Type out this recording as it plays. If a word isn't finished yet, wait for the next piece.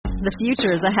The future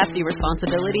is a hefty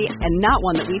responsibility and not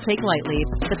one that we take lightly.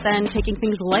 But then taking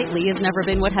things lightly has never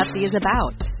been what Hefty is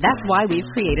about. That's why we've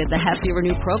created the Hefty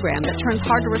Renew program that turns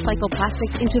hard-to-recycle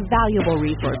plastics into valuable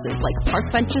resources like park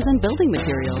benches and building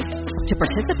materials. To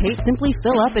participate, simply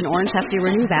fill up an orange Hefty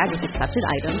Renew bag with accepted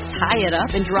items, tie it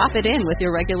up, and drop it in with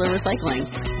your regular recycling.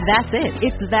 That's it.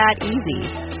 It's that easy.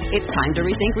 It's time to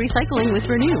rethink recycling with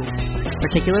Renew.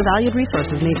 Particular valued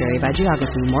resources may vary by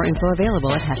geography. More info available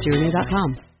at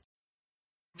heftyrenew.com.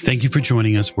 Thank you for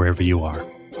joining us wherever you are.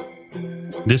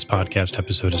 This podcast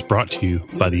episode is brought to you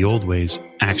by the Old Ways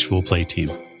Actual Play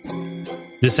team.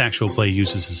 This actual play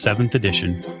uses the 7th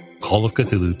edition Call of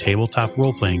Cthulhu tabletop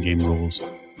role-playing game rules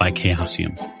by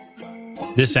Chaosium.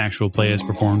 This actual play is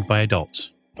performed by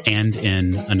adults and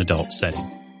in an adult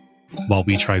setting. While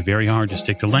we try very hard to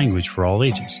stick to language for all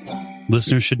ages,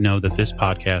 listeners should know that this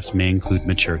podcast may include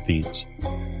mature themes.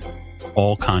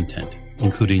 All content,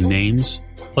 including names,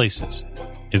 places,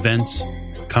 events,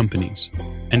 companies,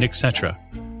 and etc.,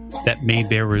 that may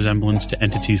bear resemblance to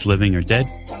entities living or dead,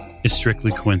 is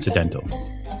strictly coincidental.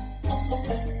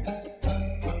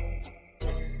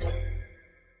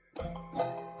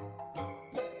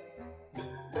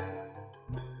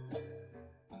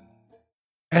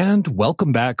 And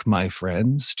welcome back, my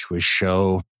friends, to a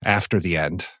show after the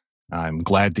end. I'm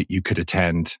glad that you could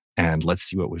attend, and let's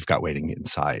see what we've got waiting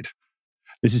inside.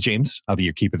 This is James. I'll be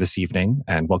your keeper this evening,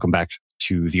 and welcome back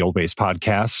to the Old Ways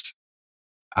podcast.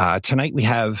 Tonight we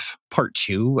have part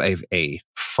 2 of a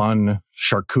fun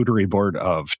charcuterie board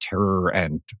of terror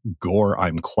and gore,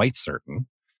 I'm quite certain.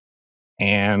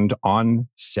 And on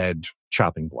said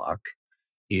chopping block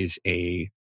is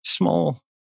a small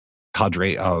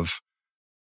cadre of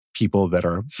people that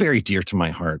are very dear to my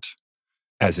heart,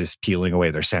 as is peeling away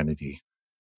their sanity.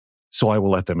 So I will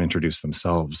let them introduce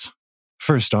themselves.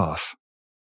 First off,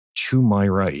 to my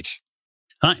right.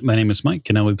 Hi, my name is Mike,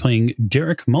 and I'll be playing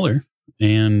Derek Muller.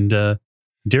 And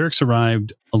Derek's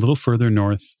arrived a little further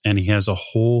north, and he has a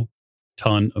whole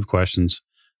ton of questions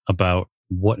about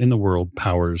what in the world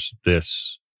powers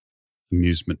this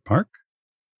amusement park,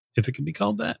 if it can be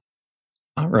called that.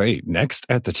 All right, next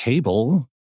at the table.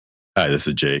 Hi, this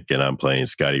is Jake, and I'm playing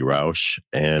Scotty Roush,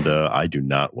 and I do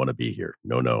not want to be here.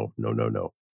 No.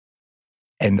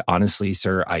 And honestly,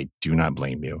 sir, I do not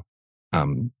blame you.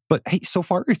 But hey, so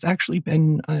far it's actually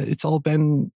been, it's all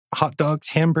been hot dogs,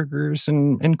 hamburgers,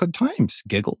 and good times,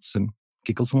 giggles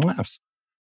and laughs.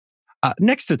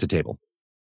 Next at the table.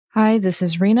 Hi, this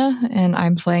is Rena, and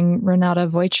I'm playing Renata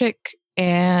Wojcik,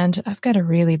 and I've got a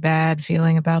really bad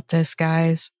feeling about this,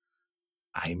 guys.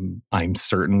 I'm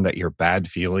certain that your bad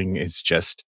feeling is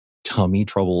just tummy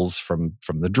troubles from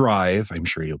the drive. I'm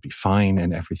sure you'll be fine,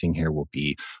 and everything here will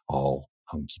be all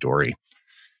hunky-dory.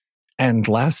 And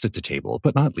last at the table,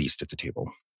 but not least at the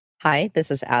table. Hi, this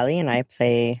is Ali, and I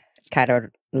play Caro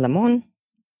Lamon.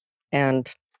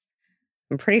 And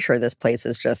I'm pretty sure this place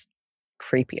is just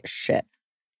creepy as shit.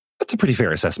 That's a pretty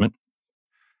fair assessment.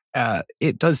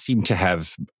 It does seem to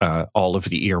have all of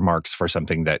the earmarks for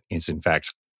something that is, in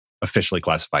fact, officially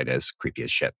classified as creepy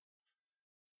as shit.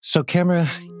 So camera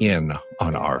in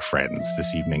on our friends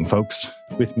this evening, folks.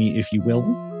 With me, if you will.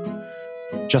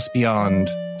 Just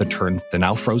beyond the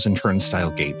now frozen turnstile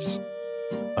gates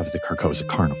of the Carousel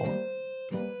Carnival.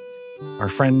 Our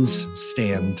friends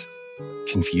stand,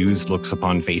 confused looks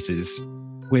upon faces,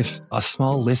 with a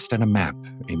small list and a map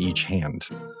in each hand.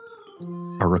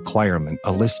 A requirement,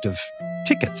 a list of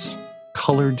tickets,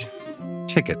 colored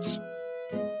tickets,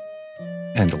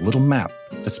 and a little map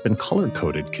that's been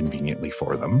color-coded conveniently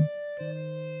for them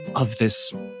of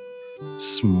this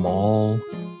small,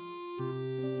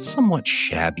 somewhat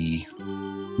shabby,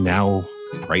 now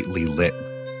brightly lit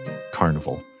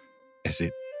carnival, as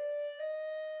it,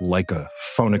 like a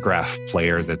phonograph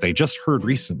player that they just heard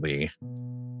recently,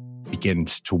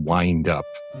 begins to wind up.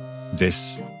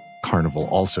 This carnival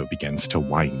also begins to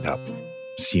wind up,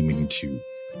 seeming to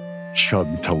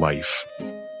chug to life.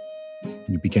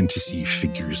 You begin to see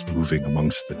figures moving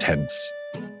amongst the tents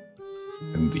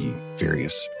and the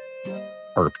various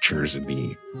archers in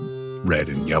the red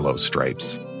and yellow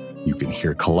stripes. You can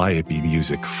hear calliope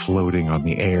music floating on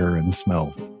the air and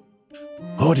smell.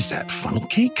 Oh, what is that? Funnel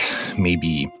cake?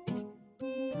 Maybe,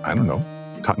 I don't know,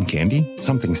 cotton candy?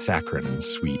 Something saccharine and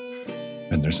sweet.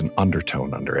 And there's an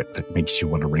undertone under it that makes you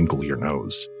want to wrinkle your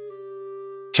nose.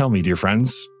 Tell me, dear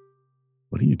friends,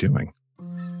 what are you doing?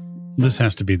 This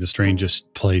has to be the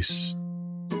strangest place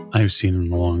I've seen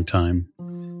in a long time.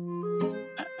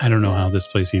 I don't know how this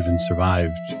place even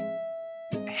survived.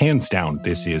 Hands down,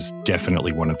 this is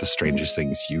definitely one of the strangest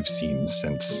things you've seen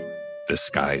since the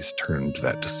skies turned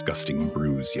that disgusting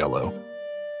bruise yellow.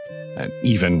 And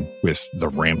even with the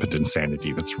rampant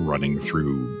insanity that's running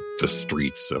through the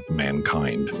streets of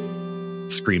mankind,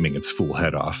 screaming its fool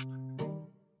head off,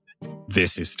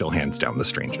 this is still hands down the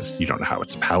strangest. You don't know how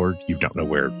it's powered. You don't know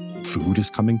where food is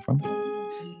coming from.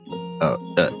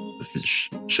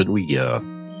 Should we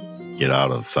get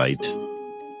out of sight?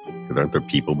 Aren't there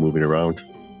people moving around?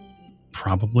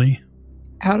 Probably.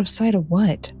 Out of sight of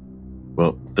what?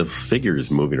 Well, the figure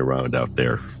is moving around out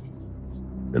there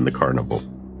in the carnival.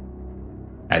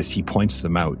 As he points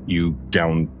them out, you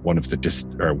down one of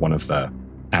the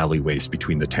alleyways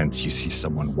between the tents, you see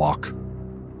someone walk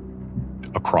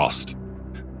across.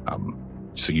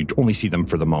 So you only see them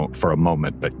for a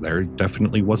moment, but there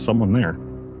definitely was someone there.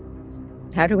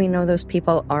 How do we know those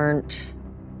people aren't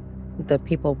the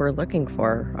people we're looking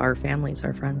for? Our families,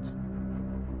 our friends.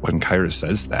 When Kyra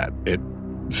says that, it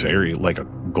very like a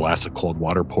glass of cold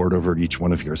water poured over each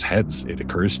one of your heads. It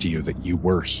occurs to you that you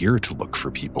were here to look for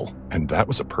people, and that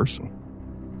was a person.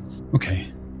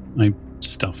 Okay. I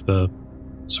stuff the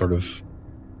sort of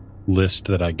list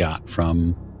that I got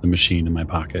from the machine in my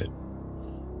pocket.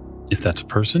 If that's a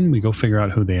person, we go figure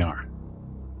out who they are.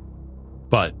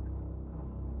 But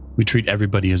we treat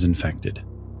everybody as infected.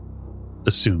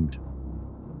 Assumed.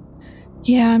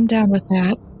 Yeah, I'm down with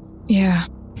that. Yeah,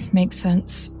 makes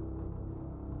sense.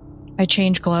 I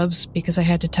changed gloves because I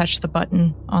had to touch the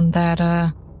button on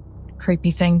that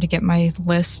creepy thing to get my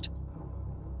list.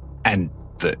 And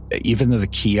even though the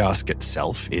kiosk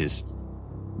itself is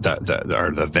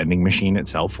the vending machine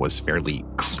itself was fairly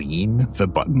clean, the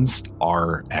buttons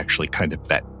are actually kind of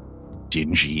that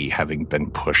dingy, having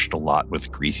been pushed a lot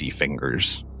with greasy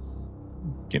fingers.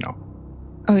 You know.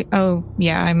 Oh,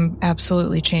 yeah, I'm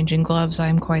absolutely changing gloves.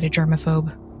 I'm quite a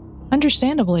germaphobe.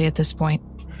 Understandably at this point.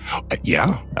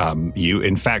 Yeah. You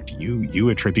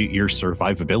attribute your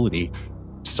survivability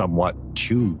somewhat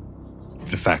to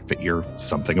the fact that you're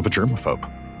something of a germaphobe.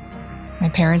 My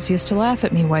parents used to laugh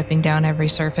at me wiping down every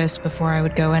surface before I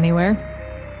would go anywhere.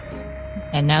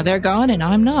 And now they're gone and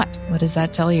I'm not. What does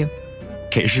that tell you?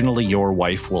 Occasionally, your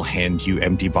wife will hand you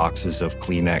empty boxes of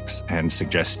Kleenex and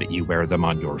suggest that you wear them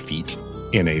on your feet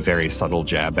in a very subtle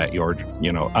jab at your,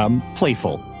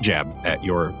 playful jab at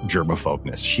your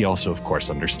germaphobeness. She also, of course,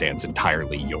 understands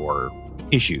entirely your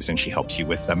issues and she helps you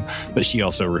with them, but she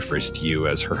also refers to you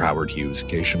as her Howard Hughes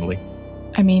occasionally.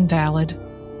 I mean, valid.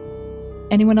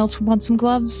 Anyone else want some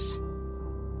gloves?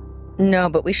 No,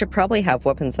 but we should probably have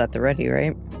weapons at the ready,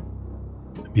 right?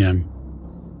 Yeah,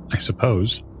 I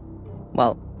suppose.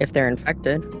 Well, if they're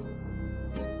infected,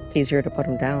 it's easier to put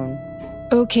them down.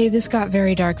 Okay, this got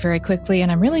very dark very quickly,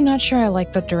 and I'm really not sure I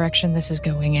like the direction this is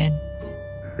going in.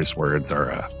 His words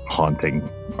are haunting,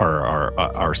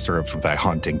 are served with a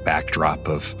haunting backdrop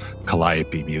of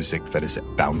calliope music that, as it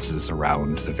bounces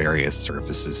around the various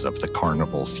surfaces of the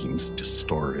carnival, seems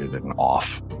distorted and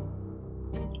off.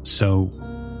 So,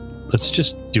 let's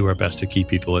just do our best to keep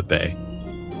people at bay.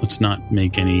 Let's not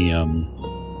make any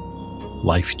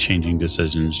life-changing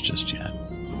decisions just yet.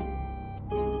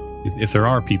 If there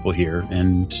are people here,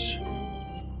 and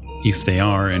if they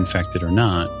are infected or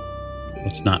not,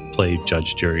 let's not play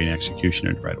judge, jury, and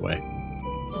executioner right away.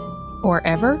 Or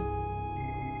ever?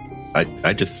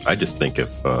 I just think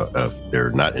if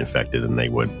they're not infected, then they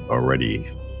would already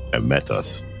have met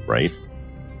us, right?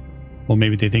 Well,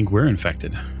 maybe they think we're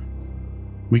infected.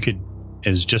 We could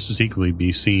just as equally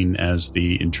be seen as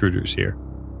the intruders here.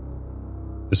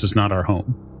 This is not our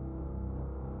home.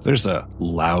 There's a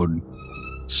loud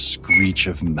screech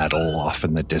of metal off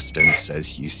in the distance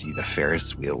as you see the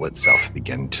Ferris wheel itself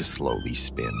begin to slowly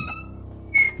spin.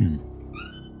 I'm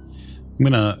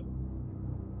going to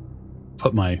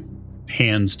put my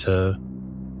hands to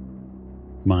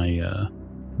my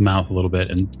mouth a little bit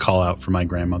and call out for my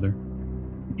grandmother.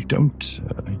 You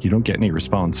don't get any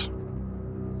response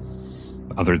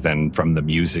other than from the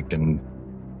music and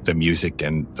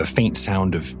the faint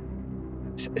sound of,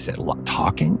 is it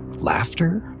talking?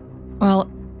 Laughter? Well,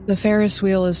 the Ferris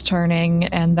wheel is turning,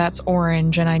 and that's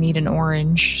orange, and I need an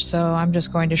orange, so I'm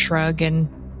just going to shrug, and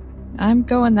I'm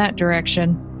going that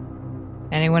direction.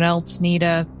 Anyone else need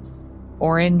a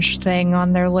orange thing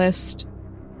on their list?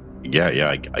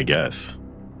 Yeah, I guess.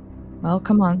 Well,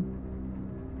 come on.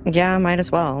 Yeah, might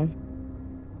as well.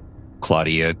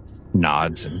 Claudia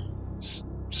nods and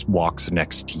walks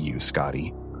next to you,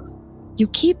 Scotty. You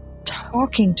keep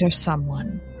talking to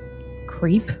someone.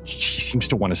 Creep. She seems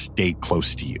to want to stay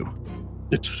close to you.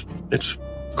 It's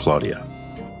Claudia.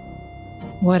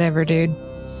 Whatever, dude.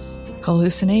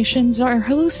 Hallucinations? Are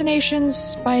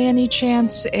hallucinations by any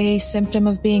chance a symptom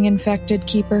of being infected,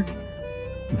 Keeper?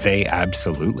 They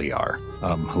absolutely are.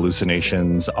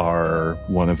 Hallucinations are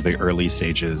one of the early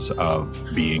stages of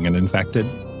being an infected.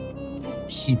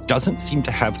 He doesn't seem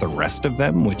to have the rest of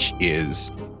them, which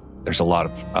is there's a lot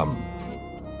of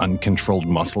uncontrolled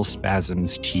muscle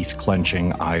spasms, teeth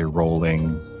clenching, eye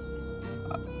rolling.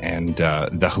 And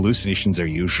the hallucinations are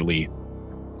usually,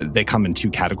 they come in two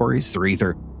categories. They're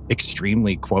either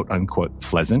extremely quote-unquote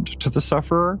pleasant to the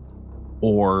sufferer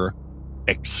or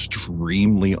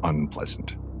extremely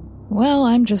unpleasant. Well,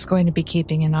 I'm just going to be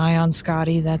keeping an eye on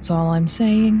Scotty, that's all I'm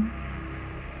saying.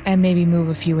 And maybe move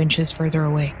a few inches further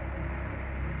away.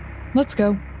 Let's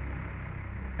go.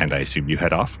 And I assume you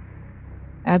head off?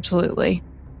 Absolutely.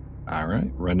 All right.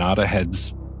 Renata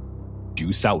heads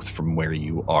due south from where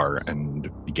you are and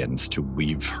begins to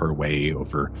weave her way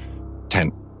over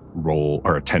tent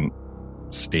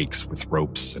stakes with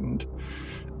ropes and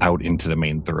out into the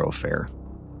main thoroughfare.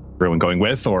 Everyone going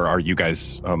with, or are you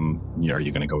guys, are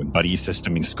you going to go in buddy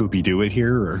system and Scooby-Doo it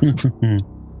here? Or?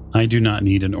 I do not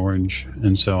need an orange,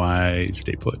 and so I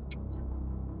stay put.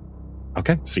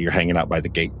 Okay, so you're hanging out by the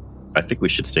gate. I think we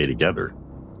should stay together.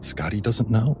 Scotty doesn't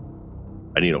know.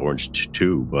 I need an orange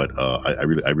too, but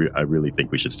I really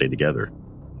think we should stay together.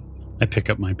 I pick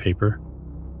up my paper.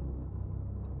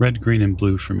 Red, green, and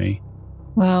blue for me.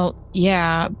 Well,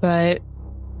 yeah, but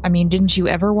I mean, didn't you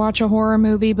ever watch a horror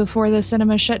movie before the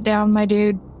cinema shut down, my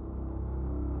dude?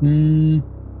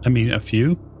 I mean, a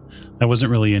few. I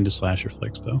wasn't really into slasher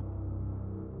flicks, though.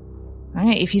 All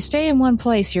right, if you stay in one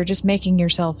place, you're just making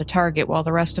yourself a target while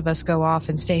the rest of us go off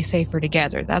and stay safer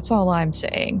together. That's all I'm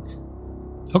saying.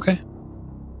 Okay.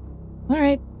 All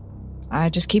right. I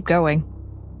just keep going.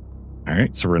 All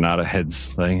right, so Renata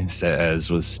heads,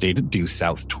 as was stated, due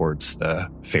south towards the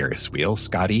Ferris wheel.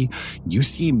 Scotty, you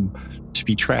seem to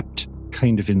be trapped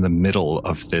kind of in the middle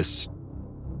of this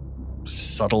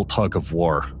subtle tug of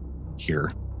war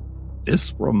here.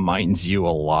 This reminds you a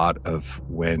lot of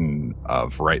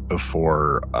right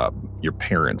before your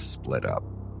parents split up,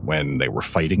 when they were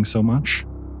fighting so much.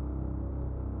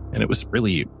 And it was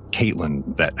really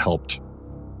Caitlin that helped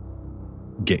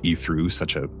get you through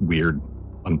such a weird,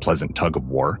 unpleasant tug of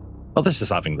war. Well, this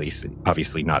is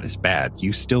obviously not as bad.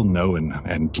 You still know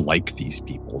and like these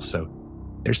people, so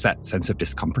there's that sense of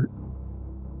discomfort.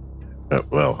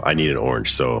 Well, I need an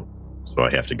orange, so I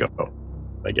have to go,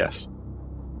 I guess.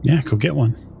 Yeah, go get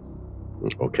one.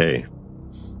 Okay.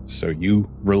 So you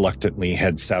reluctantly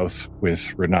head south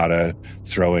with Renata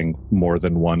throwing more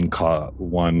than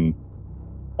one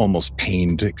almost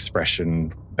pained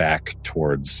expression back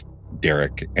towards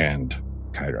Derek and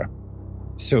Kyra.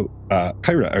 So,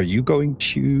 Kyra, are you going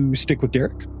to stick with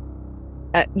Derek?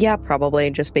 Yeah,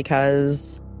 probably, just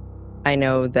because I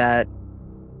know that,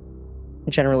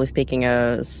 generally speaking,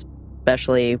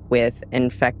 especially with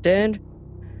infected,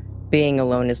 being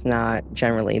alone is not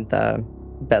generally the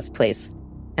best place.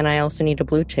 And I also need a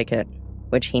blue ticket,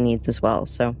 which he needs as well,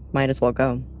 so might as well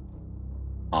go.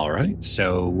 All right,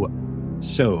 so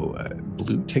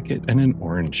blue ticket and an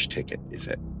orange ticket, is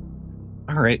it?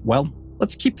 All right, well,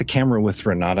 let's keep the camera with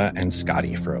Renata and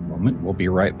Scotty for a moment. We'll be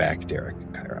right back, Derek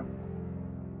and Kyra.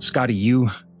 Scotty, you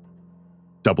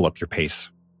double up your pace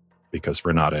because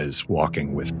Renata is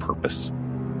walking with purpose.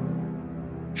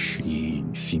 She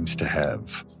seems to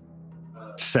have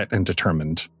set and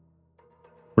determined,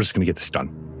 we're just going to get this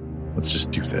done. Let's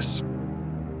just do this.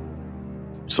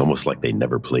 It's almost like they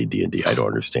never played D&D. I don't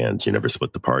understand. You never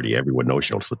split the party. Everyone knows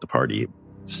you don't split the party.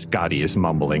 Scotty is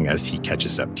mumbling as he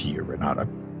catches up to you, Renata.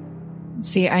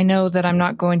 See, I know that I'm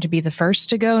not going to be the first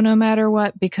to go no matter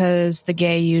what, because the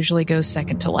gay usually goes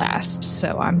second to last,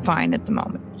 so I'm fine at the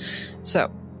moment.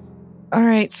 So, all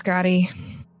right, Scotty,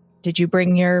 did you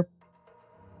bring your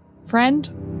friend?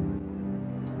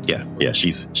 Yeah,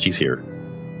 she's here.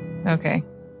 Okay.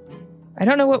 I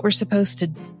don't know what we're supposed to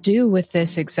do with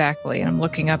this exactly, and I'm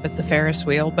looking up at the Ferris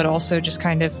wheel, but also just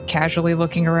kind of casually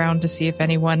looking around to see if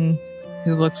anyone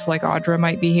who looks like Audra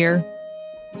might be here.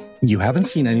 You haven't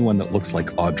seen anyone that looks like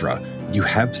Audra. You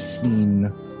have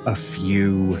seen a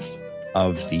few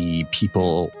of the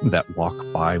people that walk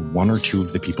by, one or two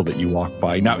of the people that you walk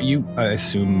by. Now, I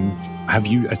assume, have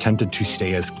you attempted to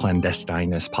stay as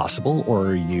clandestine as possible, or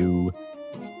are you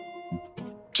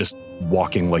just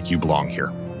walking like you belong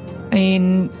here? I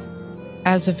mean,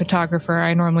 as a photographer,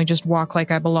 I normally just walk like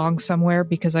I belong somewhere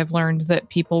because I've learned that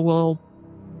people will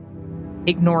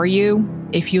ignore you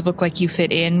if you look like you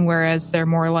fit in, whereas they're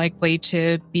more likely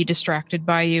to be distracted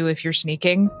by you if you're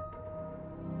sneaking.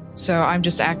 So I'm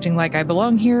just acting like I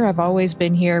belong here. I've always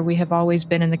been here. We have always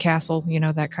been in the castle,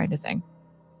 that kind of thing.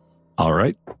 All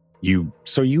right.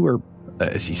 So you were,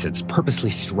 as he said, purposely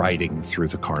striding through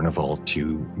the carnival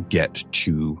to get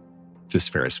to this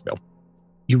Ferris wheel.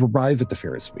 You arrive at the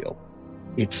Ferris wheel.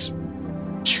 It's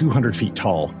 200 feet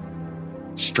tall,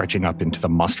 stretching up into the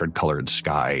mustard-colored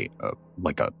sky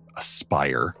like a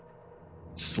spire.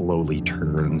 It slowly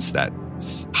turns, that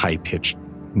high-pitched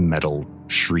metal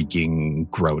shrieking,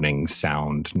 groaning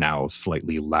sound, now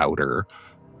slightly louder,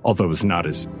 although it's not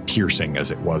as piercing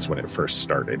as it was when it first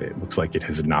started. It looks like it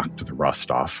has knocked the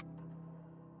rust off.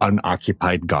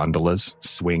 Unoccupied gondolas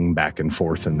swing back and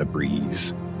forth in the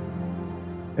breeze.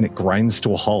 And it grinds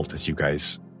to a halt as you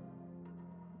guys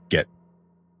get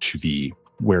to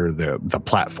where the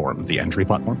platform, the entry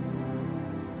platform.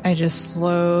 I just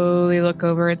slowly look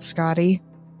over at Scotty.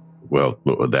 Well,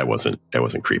 that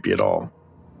wasn't creepy at all.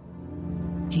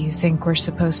 Do you think we're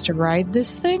supposed to ride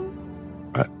this thing?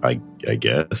 I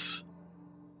guess.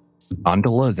 The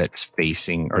gondola that's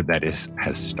facing, or that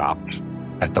has stopped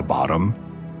at the bottom,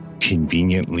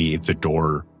 conveniently the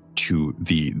door to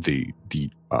the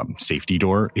safety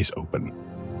door is open,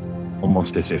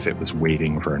 almost as if it was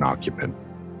waiting for an occupant.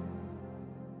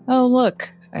 Oh,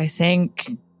 look, I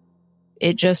think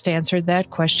it just answered that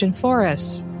question for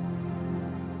us.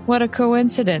 What a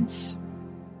coincidence.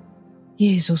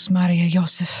 Jesus Maria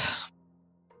Joseph.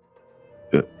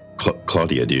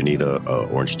 Claudia, do you need a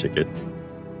orange ticket?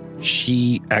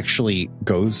 She actually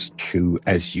goes to,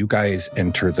 as you guys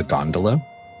enter the gondola,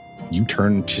 you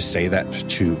turn to say that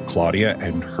to Claudia,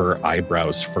 and her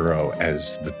eyebrows furrow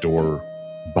as the door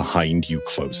behind you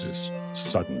closes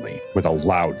suddenly with a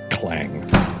loud clang.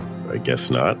 I guess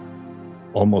not.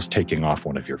 Almost taking off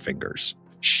one of your fingers.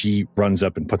 She runs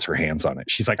up and puts her hands on it.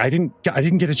 She's like, I didn't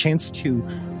get a chance to.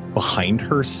 Behind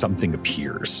her, something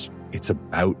appears. It's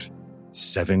about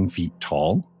 7 feet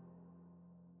tall.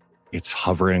 It's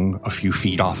hovering a few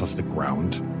feet off of the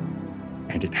ground,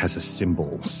 and it has a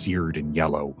symbol seared in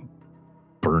yellow,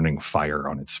 burning fire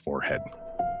on its forehead.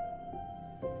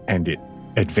 And it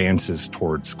advances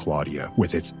towards Claudia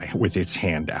with its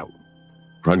hand out.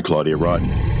 Run, Claudia, run.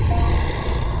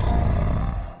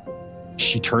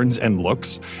 She turns and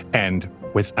looks, and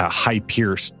with a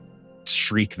high-pierced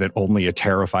shriek that only a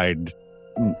terrified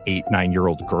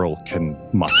 8-9-year-old girl can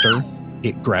muster,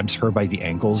 it grabs her by the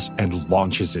ankles and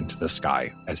launches into the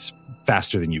sky as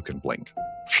faster than you can blink.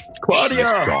 Claudia!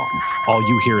 She's gone. All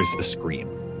you hear is the scream,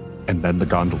 and then the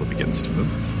gondola begins to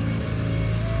move.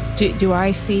 Do I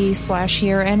see /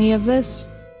 hear any of this?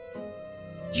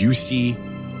 You see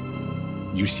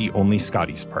only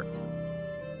Scotty's part.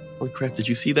 Holy crap, did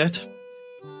you see that?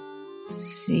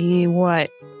 See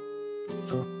what?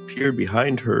 It appeared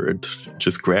behind her and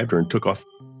just grabbed her and took off.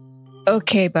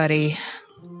 Okay, buddy.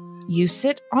 You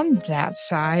sit on that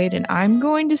side, and I'm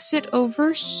going to sit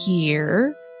over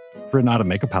here. Renata,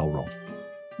 make a PAL roll.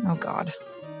 Oh, God.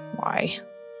 Why?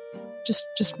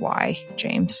 Just why,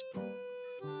 James?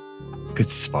 Because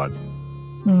it's fun.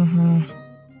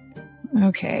 Mm-hmm.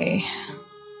 Okay.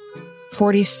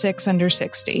 46 under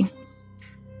 60.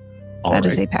 That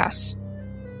is a pass.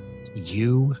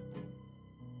 You,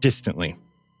 distantly,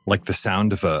 like the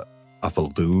sound of a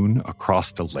loon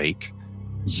across the lake,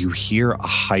 you hear a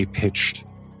high-pitched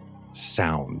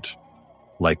sound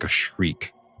like a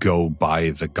shriek go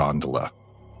by the gondola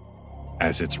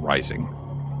as it's rising.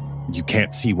 You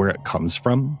can't see where it comes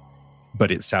from,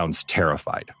 but it sounds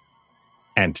terrified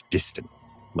and distant,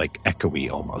 like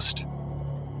echoey almost.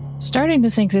 Starting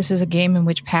to think this is a game in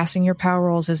which passing your power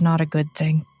rolls is not a good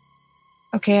thing.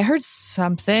 Okay, I heard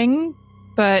something,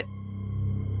 but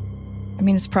I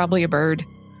mean, it's probably a bird.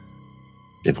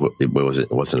 It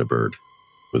wasn't a bird.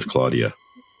 It was Claudia.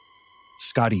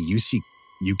 Scotty,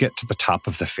 you get to the top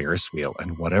of the Ferris wheel,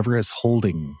 and whatever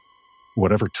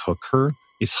took her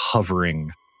is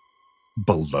hovering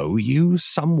below you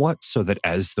somewhat, so that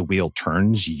as the wheel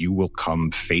turns, you will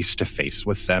come face to face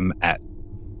with them at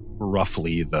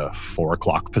roughly the 4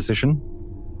 o'clock position,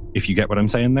 if you get what I'm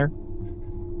saying there.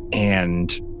 And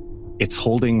it's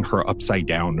holding her upside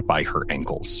down by her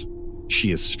ankles.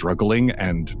 She is struggling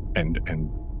and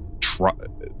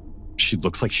she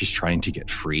looks like she's trying to get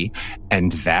free.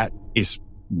 And that is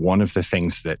one of the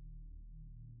things that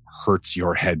hurts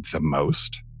your head the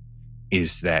most,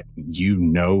 is that you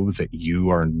know that you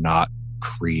are not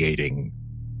creating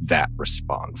that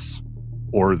response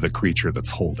or the creature that's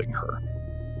holding her.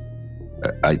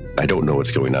 I don't know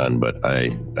what's going on, but I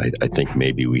think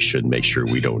maybe we should make sure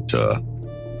we don't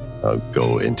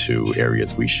go into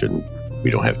areas we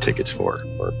don't have tickets for.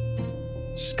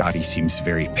 Scotty seems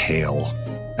very pale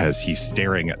as he's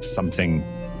staring at something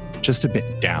just a bit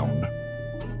down.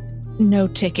 No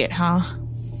ticket, huh?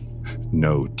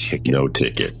 No ticket. No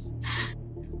ticket.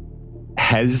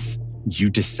 As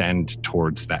you descend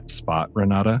towards that spot,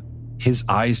 Renata, his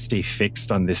eyes stay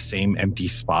fixed on this same empty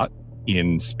spot,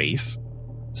 in space.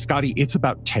 Scotty, it's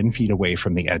about 10 feet away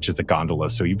from the edge of the gondola,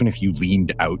 so even if you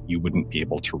leaned out, you wouldn't be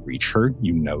able to reach her.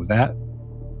 You know that.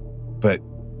 But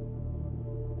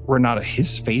Renata,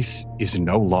 his face is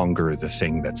no longer the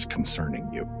thing that's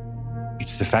concerning you.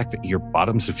 It's the fact that your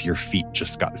bottoms of your feet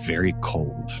just got very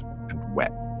cold and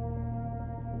wet.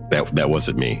 That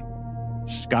wasn't me.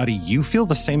 Scotty, you feel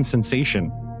the same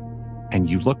sensation, and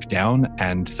you look down,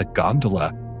 and the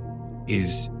gondola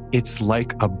it's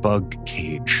like a bug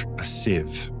cage, a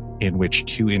sieve, in which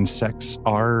 2 insects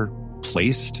are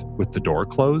placed with the door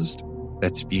closed,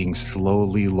 that's being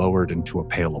slowly lowered into a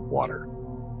pail of water.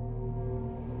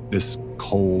 This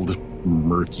cold,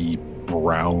 murky,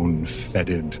 brown,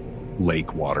 fetid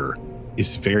lake water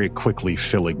is very quickly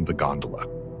filling the gondola.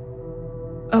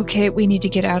 Okay, we need to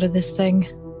get out of this thing.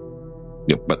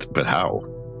 Yeah, but how?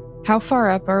 How far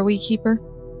up are we, Keeper?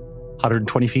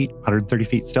 120 feet, 130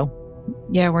 feet still?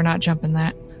 Yeah, we're not jumping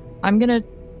that. I'm gonna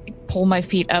pull my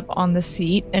feet up on the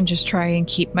seat and just try and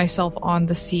keep myself on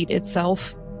the seat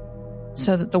itself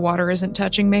so that the water isn't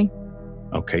touching me.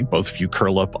 Okay, both of you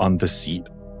curl up on the seat.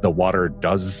 The water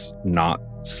does not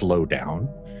slow down.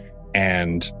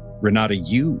 And Renata,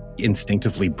 you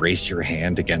instinctively brace your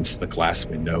hand against the glass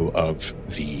window of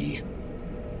the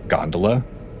gondola.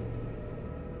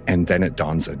 And then it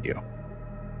dawns on you.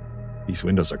 These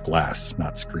windows are glass,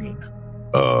 not screen.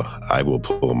 I will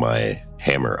pull my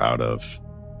hammer out of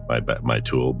my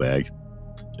tool bag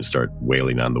and start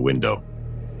wailing on the window.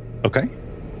 Okay.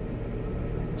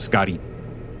 Scotty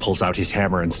pulls out his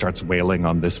hammer and starts wailing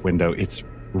on this window. It's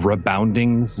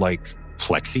rebounding like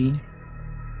plexi,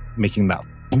 making that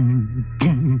boom,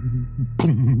 boom,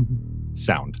 boom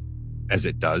sound as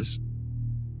it does.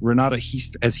 Renata,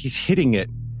 as he's hitting it,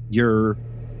 you're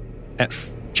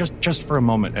just for a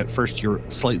moment, at first you're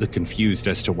slightly confused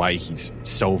as to why he's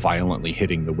so violently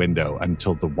hitting the window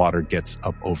until the water gets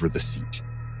up over the seat.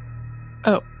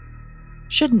 Oh,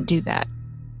 shouldn't do that.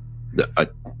 I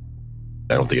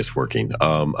don't think it's working.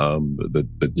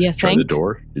 You try think? the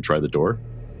door. You try the door.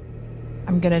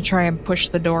 I'm gonna try and push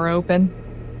the door open.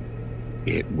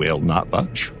 It will not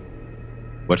budge.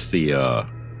 What's the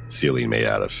ceiling made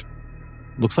out of?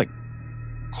 Looks like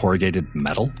corrugated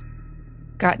metal.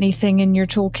 Got anything in your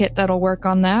toolkit that'll work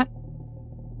on that?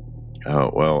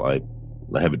 Oh, well, I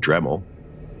have a Dremel.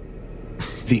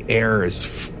 The air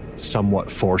is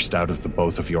somewhat forced out of the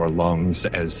both of your lungs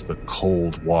as the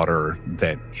cold water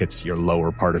that hits your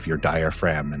lower part of your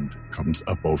diaphragm and comes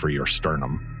up over your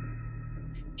sternum.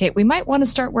 Okay, we might want to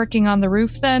start working on the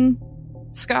roof then.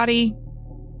 Scotty,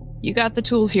 you got the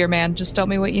tools here, man. Just tell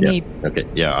me what you need. Okay,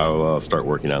 yeah, I'll start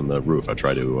working on the roof. I'll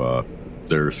try to...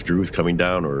 there are screws coming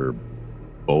down or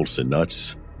bolts and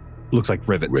nuts? Looks like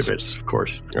rivets. Rivets, of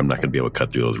course. I'm not going to be able to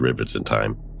cut through those rivets in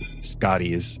time.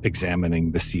 Scotty is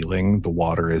examining the ceiling. The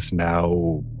water is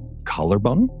now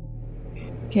collarbone.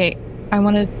 Okay, I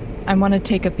want to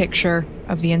take a picture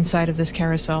of the inside of this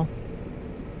carousel.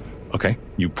 Okay,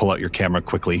 you pull out your camera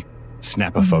quickly,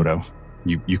 snap a photo.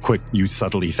 You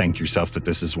subtly thank yourself that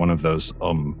this is one of those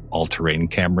all-terrain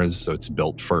cameras, so it's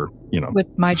built for,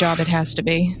 With my job, it has to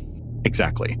be.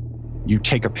 Exactly. You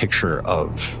take a picture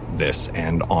of this,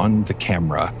 and on the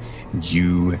camera,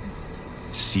 you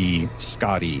see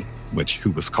Scotty,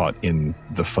 who was caught in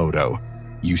the photo.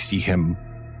 You see him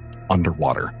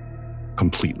underwater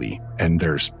completely, and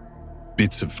there's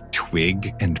bits of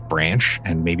twig and branch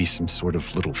and maybe some sort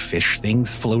of little fish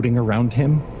things floating around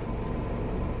him.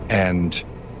 And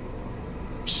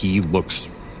he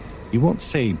looks, you won't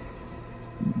say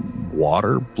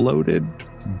water bloated,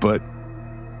 but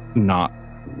not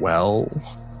well.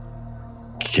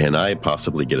 Can I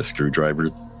possibly get a screwdriver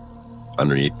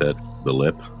underneath the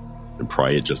lip and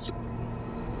pry it just...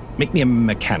 Make me a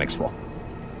mechanics roll.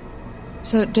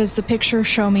 So does the picture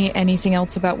show me anything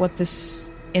else about what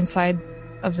this inside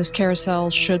of this carousel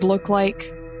should look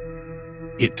like?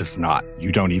 It does not.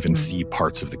 You don't even see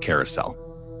parts of the carousel.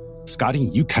 Scotty,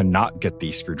 you cannot get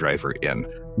the screwdriver in.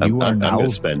 I'm going to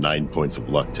spend 9 points of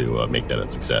luck to make that a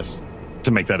success.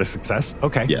 To make that a success?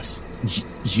 Okay. Yes.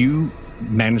 You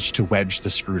managed to wedge the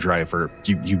screwdriver.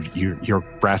 You're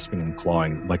grasping and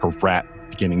clawing like a rat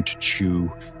beginning to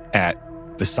chew at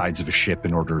the sides of a ship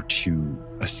in order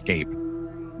to escape.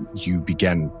 You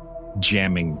begin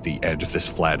jamming the edge of this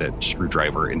flathead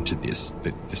screwdriver into this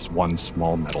one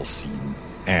small metal seam,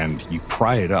 and you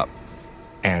pry it up,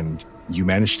 and you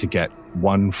manage to get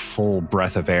one full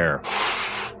breath of air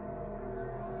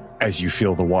as you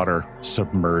feel the water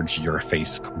submerge your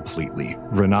face completely.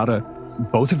 Renata,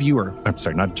 both of you are, I'm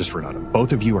sorry, not just Renata,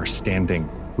 both of you are standing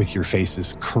with your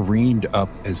faces careened up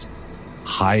as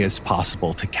high as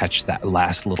possible to catch that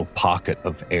last little pocket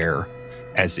of air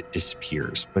as it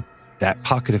disappears. But that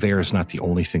pocket of air is not the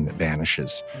only thing that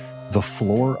vanishes. The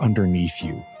floor underneath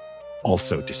you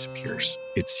also disappears.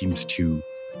 It seems to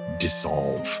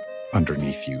dissolve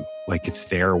underneath you. Like it's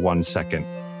there 1 second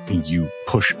and you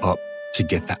push up to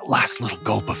get that last little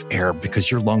gulp of air because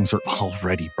your lungs are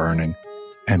already burning.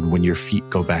 And when your feet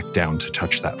go back down to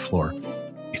touch that floor,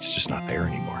 it's just not there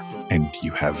anymore. And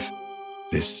you have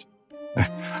this,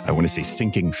 I want to say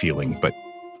sinking feeling, but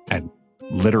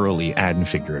literally and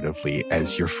figuratively,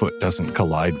 as your foot doesn't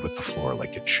collide with the floor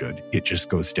like it should, it just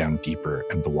goes down deeper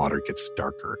and the water gets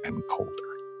darker and colder.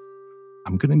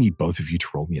 I'm going to need both of you to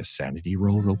roll me a sanity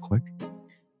roll real quick.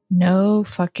 No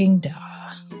fucking duh.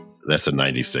 That's a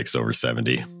 96 over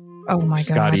 70. Oh my God.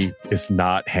 Scotty is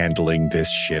not handling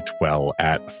this shit well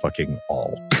at fucking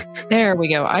all. There we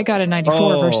go. I got a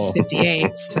 94 versus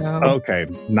 58. So okay,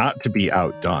 not to be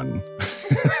outdone.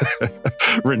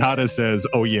 Renata says,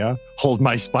 "Oh yeah, hold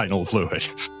my spinal fluid."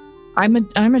 I'm a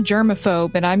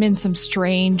germaphobe, and I'm in some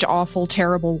strange, awful,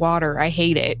 terrible water. I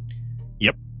hate it.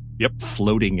 Yep,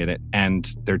 floating in it,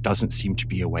 and there doesn't seem to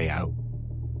be a way out.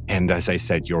 And as I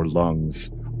said, your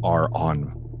lungs are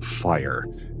on fire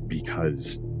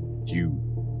because you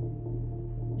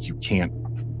can't.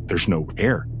 There's no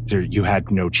air. You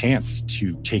had no chance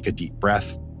to take a deep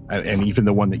breath, and even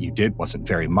the one that you did wasn't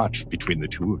very much between the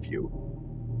two of you.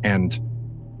 And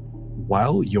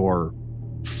while you're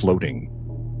floating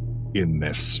in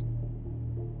this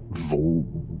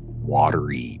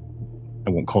watery, I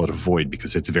won't call it a void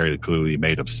because it's very clearly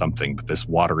made of something, but this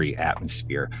watery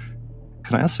atmosphere,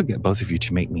 can I also get both of you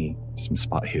to make me some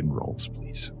spot hidden rolls,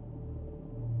 please?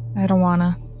 I don't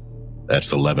wanna.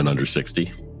 That's 11 under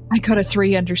 60. I got a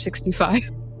 3 under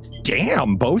 65.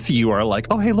 Damn, both of you are like,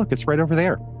 oh, hey, look, it's right over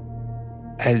there.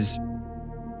 As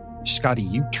Scotty,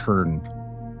 you turn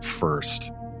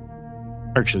first.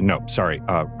 Actually, no, sorry,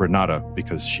 Renata,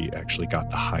 because she actually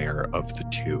got the higher of the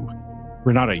two.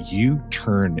 Renata, you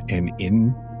turn and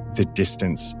in the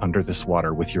distance under this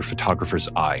water with your photographer's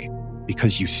eye,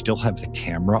 because you still have the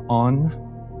camera on,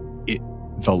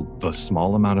 the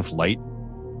small amount of light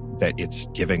that it's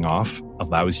giving off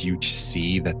allows you to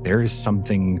see that there is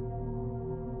something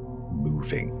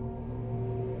moving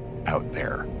out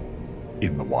there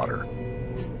in the water.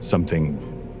 Something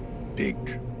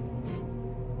big.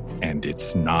 And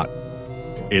it's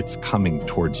coming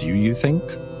towards you, you think?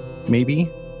 Maybe?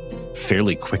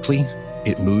 Fairly quickly.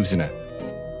 It moves in a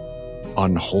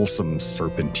unwholesome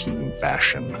serpentine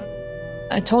fashion.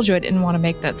 I told you I didn't want to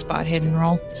make that spot hidden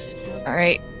roll. All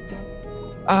right.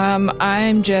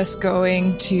 I'm just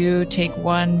going to take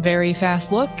one very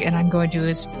fast look, and I'm going to,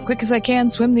 as quick as I can,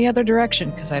 swim the other direction,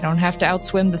 because I don't have to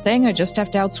outswim the thing, I just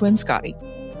have to outswim Scotty.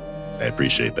 I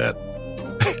appreciate that.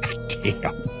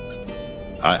 Damn.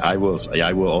 I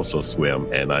will also swim,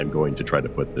 and I'm going to try to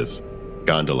put this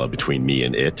gondola between me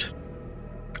and it.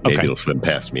 Maybe it'll swim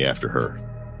past me after her.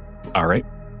 All right.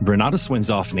 Renata swims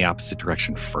off in the opposite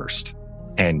direction first,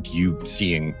 and you,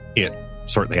 seeing it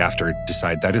shortly after,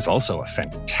 decide that is also a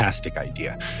fantastic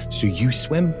idea. So you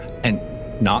swim, and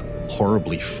not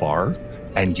horribly far,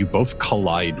 and you both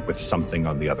collide with something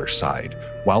on the other side.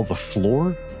 While the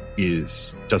floor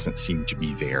doesn't seem to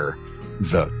be there,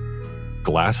 the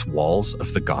glass walls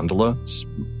of the gondola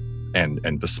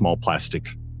and the small plastic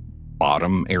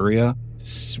bottom area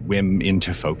swim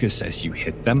into focus as you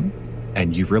hit them,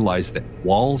 and you realize that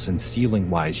walls and ceiling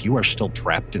wise, you are still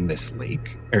trapped in this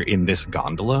lake, or in this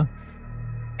gondola,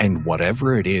 and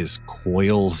whatever it is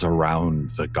coils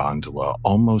around the gondola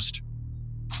almost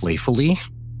playfully.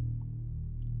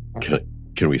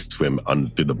 Can we swim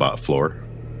under the bottom floor?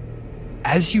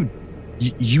 As you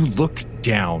look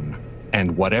down,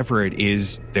 and whatever it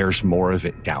is, there's more of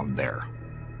it down there.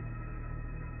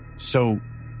 So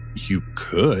you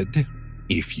could,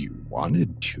 if you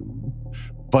wanted to,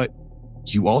 but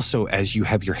you also, as you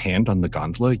have your hand on the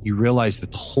gondola, you realize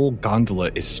that the whole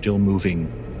gondola is still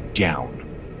moving down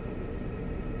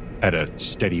at a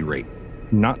steady rate.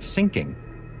 Not sinking,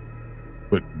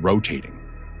 but rotating.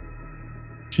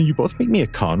 Can you both make me a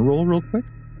con roll real quick?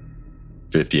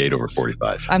 58 over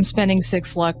 45. I'm spending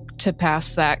 6 luck to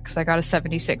pass that, because I got a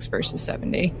 76 versus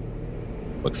 70.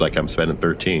 Looks like I'm spending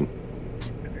 13.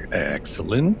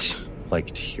 Excellent. Like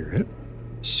to hear it.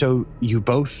 So you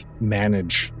both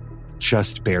manage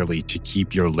just barely to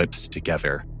keep your lips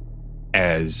together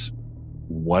as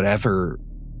whatever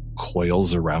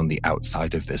coils around the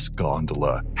outside of this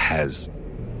gondola has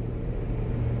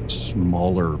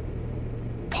smaller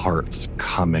parts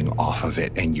coming off of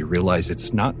it, and you realize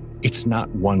it's not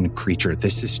one creature.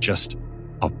 This is just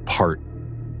a part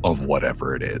of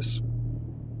whatever it is.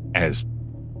 as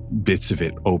bits of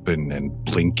it open and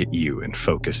blink at you and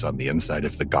focus on the inside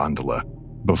of the gondola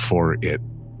before it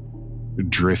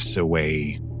drifts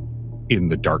away in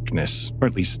the darkness, or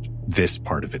at least this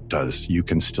part of it does. You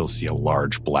can still see a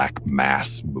large black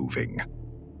mass moving.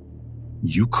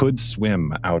 You could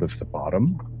swim out of the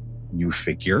bottom, you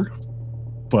figure,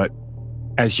 but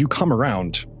as you come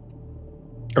around,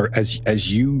 or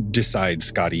as you decide,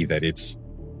 Scotty, that it's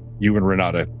you and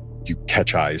Renata, you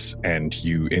catch eyes, and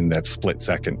you, in that split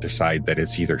second, decide that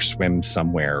it's either swim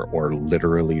somewhere or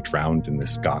literally drowned in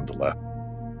this gondola.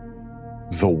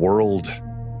 The world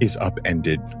is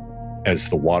upended as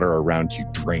the water around you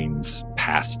drains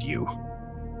past you,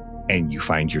 and you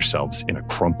find yourselves in a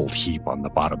crumpled heap on the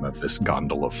bottom of this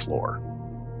gondola floor.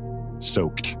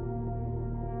 Soaked.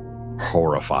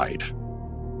 Horrified.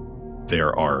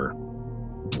 There are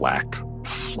black,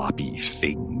 floppy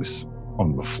things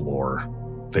on the floor.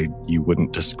 You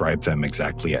wouldn't describe them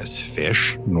exactly as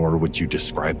fish, nor would you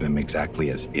describe them exactly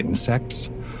as insects,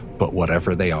 but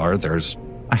whatever they are, there's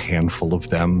a handful of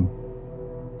them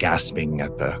gasping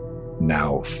at the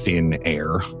now thin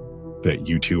air that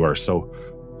you two are so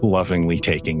lovingly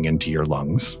taking into your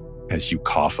lungs as you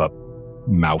cough up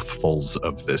mouthfuls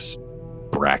of this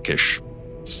brackish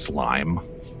slime.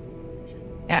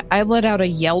 I let out a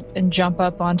yelp and jump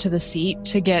up onto the seat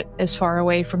to get as far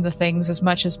away from the things as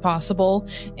much as possible.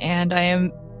 And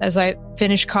as I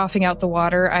finish coughing out the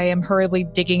water, I am hurriedly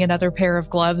digging another pair of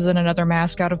gloves and another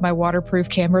mask out of my waterproof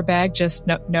camera bag. Just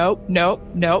nope,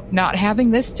 not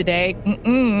having this today.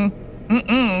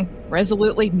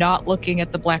 Resolutely not looking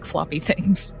at the black floppy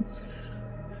things.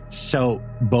 So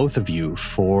both of you,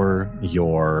 for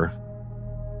your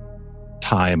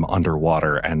time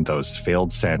underwater and those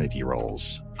failed sanity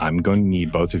rolls, I'm going to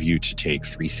need both of you to take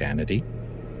 3 sanity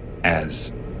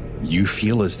as you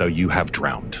feel as though you have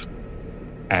drowned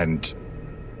and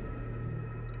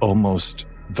almost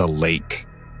the lake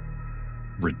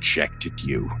rejected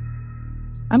you.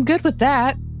 I'm good with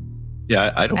that.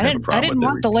 Yeah, I don't have a problem with it. I didn't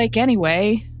want the lake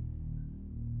anyway.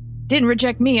 Didn't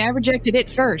reject me. I rejected it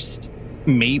first.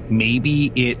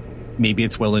 Maybe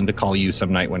it's willing to call you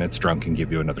some night when it's drunk and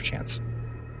give you another chance.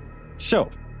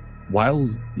 So,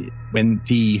 when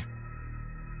the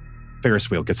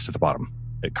Ferris wheel gets to the bottom,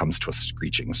 it comes to a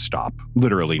screeching stop.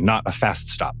 Literally, not a fast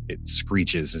stop. It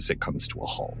screeches as it comes to a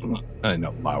halt, and a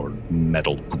loud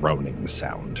metal groaning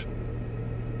sound.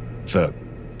 The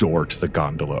door to the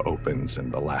gondola opens,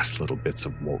 and the last little bits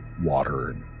of water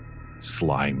and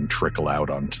slime trickle out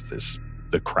onto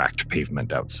the cracked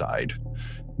pavement outside.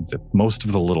 Most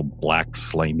of the little black,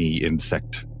 slimy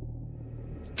insect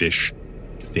fish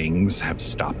things have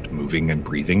stopped moving and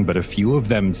breathing, but a few of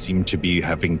them seem to be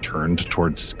having turned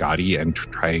towards Scotty and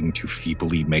trying to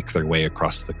feebly make their way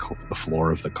across the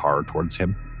floor of the car towards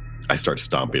him. I start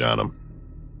stomping on them.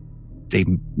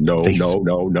 No.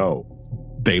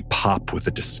 They pop with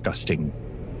a disgusting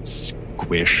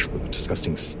squish, with a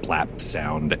disgusting splap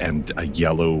sound, and a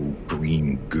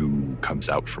yellow-green goo comes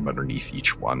out from underneath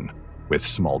each one, with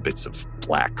small bits of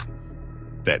black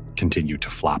that continue to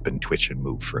flop and twitch and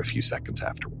move for a few seconds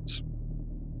afterwards.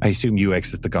 I assume you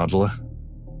exit the gondola?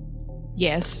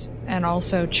 Yes, and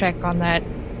also check on that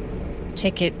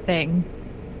ticket thing.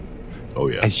 Oh,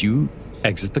 yeah. As you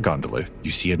exit the gondola,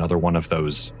 you see another one of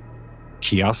those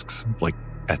kiosks, like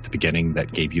at the beginning,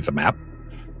 that gave you the map.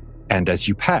 And as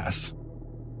you pass,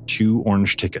 2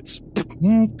 orange tickets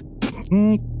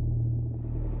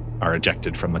are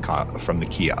ejected from the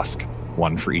kiosk,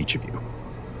 one for each of you.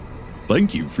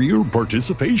 Thank you for your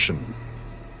participation.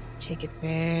 Take it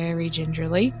very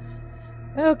gingerly.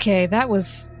 Okay, that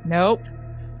was... Nope.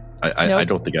 I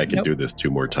don't think I can do this 2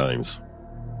 more times.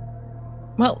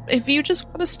 Well, if you just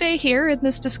want to stay here in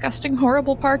this disgusting,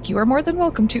 horrible park, you are more than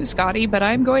welcome to, Scotty, but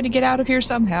I'm going to get out of here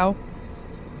somehow.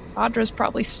 Audra's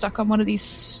probably stuck on one of these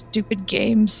stupid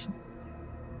games.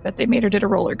 Bet they made her did a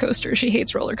roller coaster. She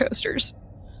hates roller coasters.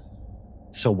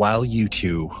 So while you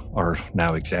two are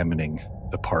now examining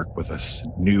the park with a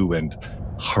new and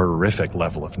horrific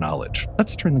level of knowledge,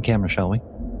 let's turn the camera, shall we?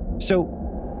 So,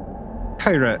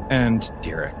 Kyra and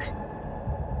Derek,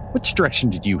 which direction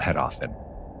did you head off in?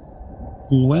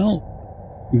 Well,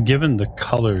 given the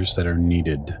colors that are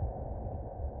needed,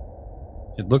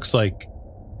 it looks like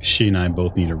she and I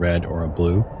both need a red or a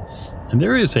blue. And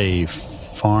there is a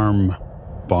farm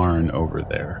barn over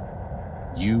there.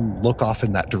 You look off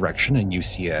in that direction and you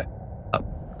see a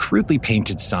crudely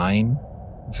painted sign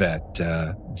that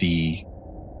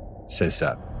says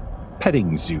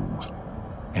petting zoo.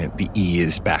 And the E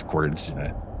is backwards in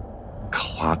a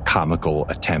comical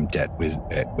attempt at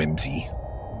whimsy.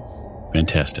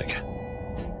 Fantastic.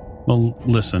 Well,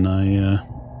 listen,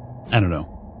 I don't know.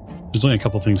 There's only a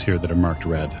couple things here that are marked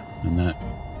red, and that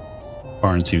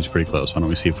barn seems pretty close. Why don't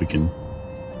we see if we can,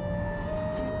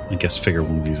 I guess, figure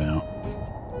one of these out.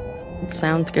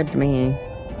 Sounds good to me.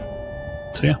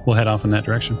 So yeah, we'll head off in that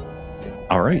direction.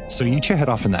 All right, so you two head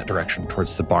off in that direction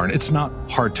towards the barn. It's not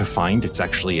hard to find. It's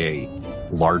actually a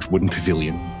large wooden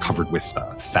pavilion covered with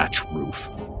a thatch roof.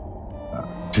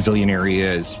 Pavilion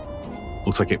area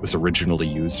looks like it was originally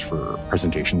used for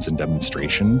presentations and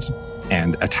demonstrations.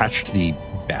 And attached to the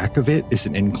back of it is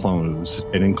an enclosed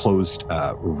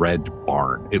red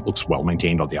barn. It looks well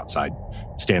maintained on the outside.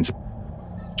 It stands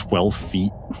 12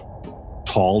 feet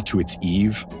tall to its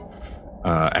eave,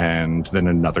 and then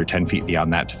another 10 feet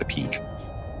beyond that to the peak.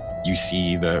 You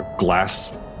see the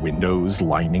glass windows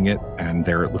lining it, and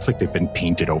it looks like they've been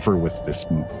painted over with this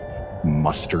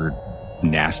mustard,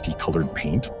 nasty colored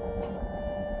paint.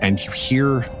 And you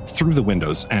hear through the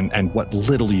windows, and what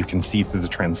little you can see through the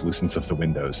translucence of the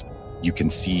windows, you can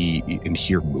see and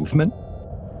hear movement,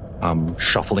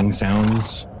 shuffling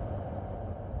sounds,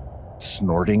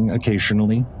 snorting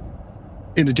occasionally.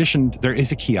 In addition, there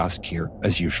is a kiosk here,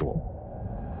 as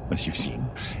usual, as you've seen.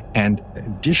 And in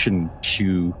addition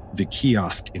to the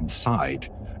kiosk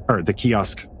inside, or the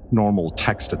kiosk normal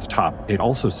text at the top, it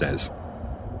also says,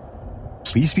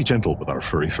 "Please be gentle with our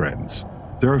furry friends.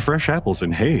 There are fresh apples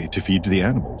and hay to feed the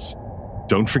animals.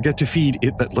 Don't forget to feed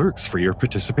it that lurks for your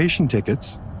participation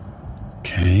tickets."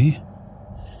 Okay.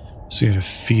 So you gotta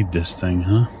feed this thing,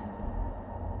 huh?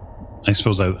 I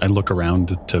suppose I look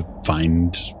around to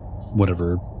find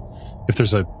whatever, if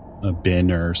there's a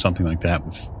bin or something like that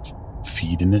with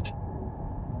feed in it.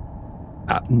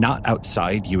 Not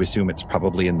outside. You assume it's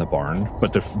probably in the barn,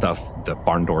 but the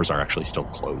barn doors are actually still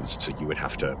closed, so you would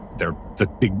have to. They're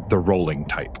the rolling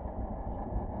type.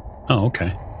 Oh,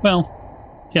 okay. Well,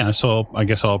 yeah. So I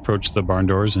guess I'll approach the barn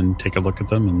doors and take a look at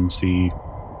them and see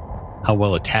how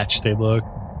well attached they look.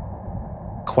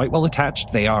 Quite well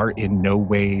attached. They are in no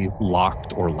way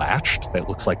locked or latched. It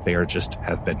looks like they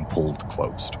have been pulled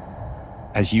closed.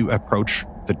 As you approach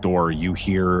the door, you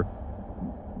hear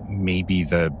maybe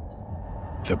the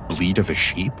bleat of a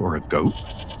sheep or a goat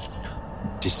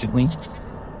distantly.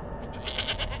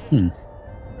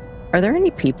 Are there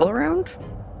any people around?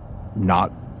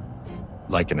 Not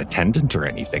like an attendant or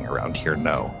anything around here,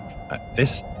 no.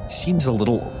 This seems a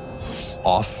little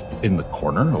off in the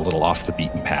corner, a little off the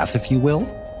beaten path, if you will.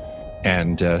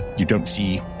 And you don't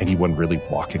see anyone really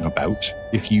walking about.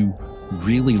 If you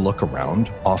really look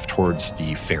around off towards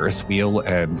the Ferris wheel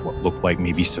and what look like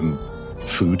maybe some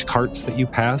food carts that you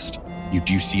passed, you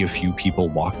do see a few people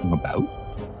walking about.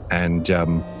 And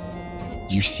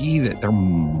you see that there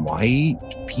might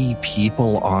be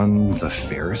people on the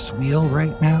Ferris wheel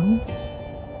right now.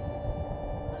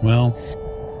 Well,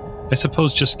 I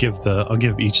suppose just I'll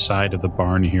give each side of the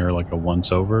barn here like a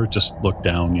once over. Just look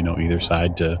down, either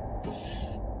side to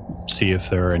see if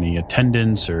there are any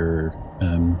attendants or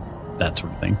that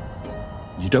sort of thing.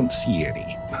 You don't see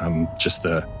any. Just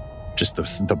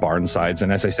the barn sides.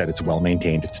 And as I said, it's well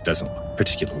maintained. It doesn't look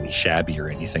particularly shabby or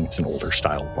anything. It's an older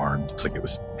style barn. Looks like it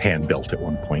was hand built at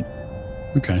one point.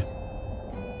 Okay.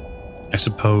 I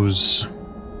suppose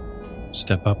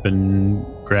step up and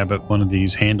grab at one of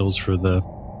these handles for the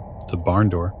barn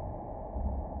door.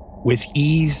 With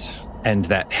ease and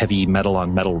that heavy metal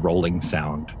on metal rolling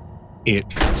sound, it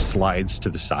slides to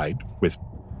the side with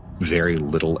very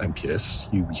little impetus.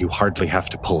 You hardly have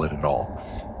to pull it at all.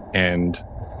 And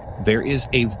there is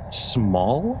a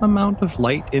small amount of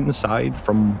light inside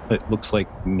from, it looks like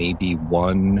maybe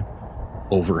one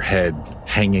overhead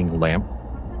hanging lamp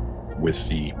with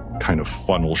the kind of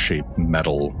funnel-shaped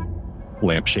metal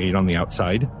lampshade on the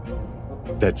outside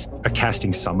that's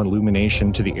casting some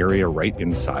illumination to the area right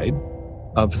inside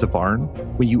of the barn.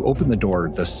 When you open the door,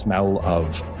 the smell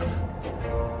of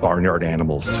barnyard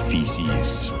animals'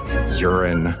 feces,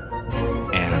 urine,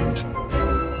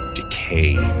 and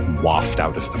decay waft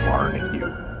out of the barn at you.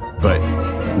 But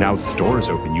now that the door is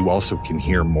open, you also can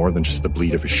hear more than just the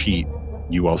bleat of a sheep.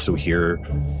 You also hear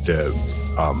the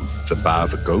baa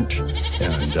of a goat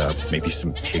and maybe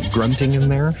some pig grunting in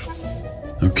there.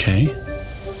 Okay.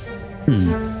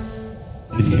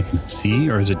 Anything I can see,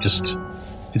 or is it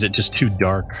just too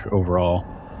dark overall?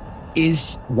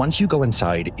 Once you go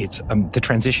inside, it's the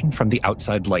transition from the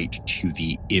outside light to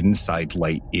the inside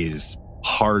light is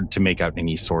hard to make out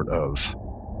any sort of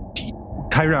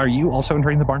Kyra, are you also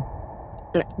entering the barn?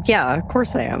 Yeah, of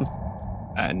course I am.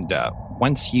 And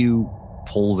once you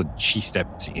she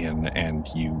steps in and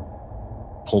you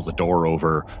pull the door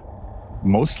over,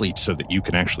 mostly so that you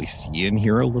can actually see in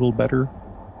here a little better,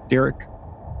 Derek.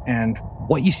 And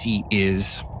what you see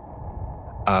is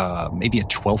maybe a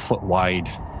 12-foot wide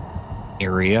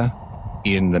area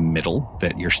in the middle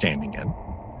that you're standing in.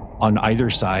 On either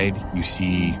side, you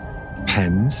see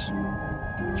pens,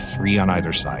 3 on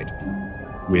either side,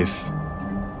 with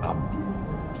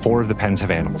 4 of the pens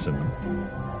have animals in them.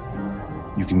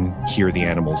 You can hear the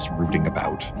animals rooting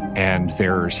about, and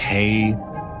there's hay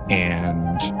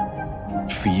and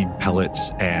feed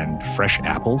pellets and fresh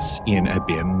apples in a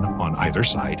bin on either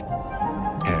side.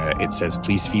 It says,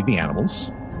 please feed the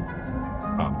animals,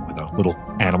 with a little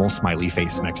animal smiley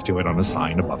face next to it on a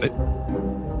sign above it.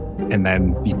 And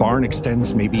then the barn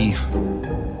extends maybe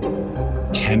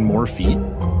 10 more feet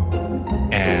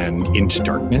and into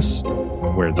darkness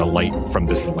where the light from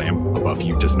this lamp above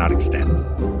you does not extend.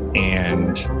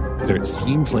 And it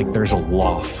seems like there's a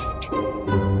loft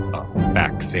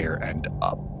back there and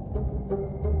up.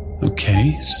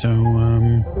 Okay, so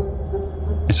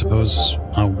I suppose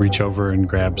I'll reach over and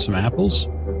grab some apples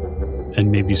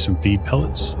and maybe some feed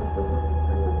pellets.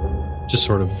 Just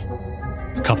sort of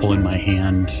a couple in my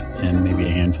hand and maybe a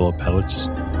handful of pellets.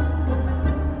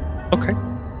 Okay.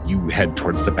 You head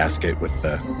towards the basket with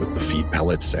the feed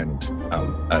pellets, and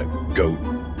a goat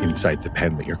inside the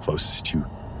pen that you're closest to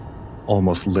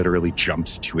almost literally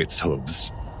jumps to its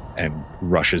hooves and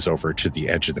rushes over to the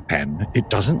edge of the pen. It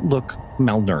doesn't look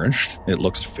malnourished. It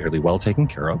looks fairly well taken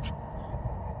care of.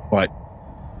 But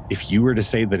if you were to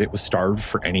say that it was starved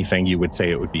for anything, you would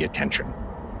say it would be attention,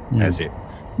 as it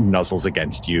nuzzles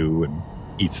against you and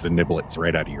eats the niblets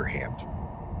right out of your hand.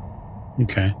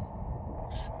 Okay.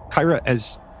 Kyra,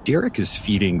 as Derek is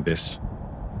feeding this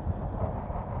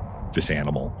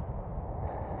animal,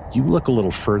 you look a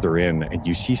little further in and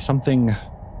you see something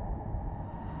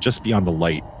just beyond the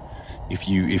light. If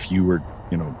you were,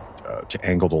 to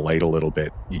angle the light a little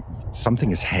bit,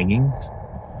 something is hanging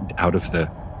out of the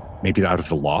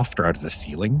loft or out of the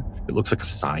ceiling. It looks like a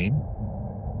sign.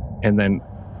 And then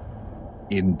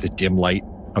in the dim light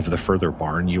of the further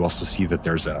barn, you also see that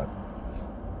there's a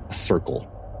circle,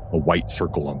 a white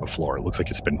circle on the floor. It looks like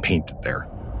it's been painted there.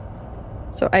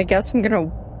 So I guess I'm going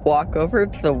to walk over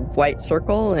to the white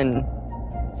circle and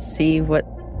see what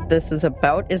this is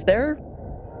about. Is there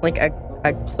like a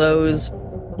closed,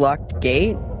 locked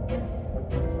gate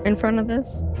in front of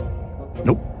this?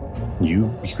 Nope.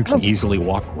 You can easily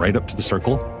walk right up to the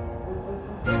circle.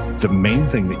 The main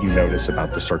thing that you notice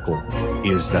about the circle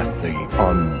is that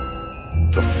on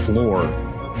the floor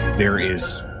there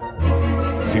is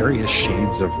various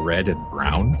shades of red and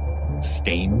brown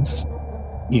stains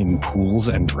in pools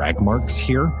and drag marks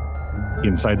here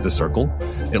inside the circle.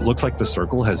 It looks like the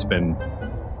circle has been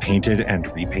painted and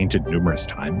repainted numerous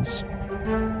times.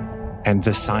 And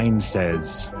the sign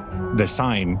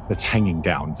that's hanging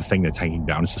down, the thing that's hanging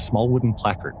down, is a small wooden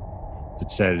placard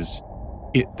that says,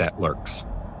 "It that lurks."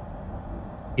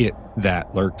 "It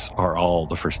that lurks" are all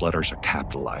the first letters are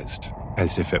capitalized,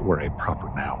 as if it were a proper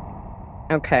noun.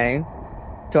 Okay.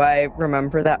 Do I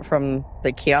remember that from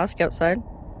the kiosk outside?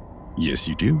 Yes,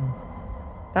 you do.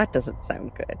 That doesn't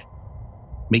sound good.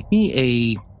 Make me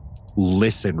a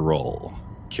listen roll,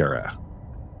 Kira.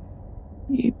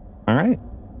 All right.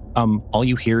 All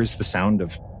you hear is the sound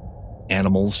of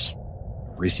animals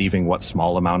receiving what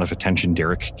small amount of attention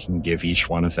Derek can give each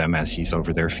one of them as he's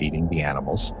over there feeding the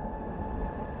animals.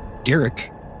 Derek,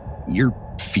 you're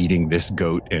feeding this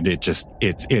goat, and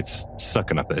it's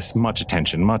sucking up as much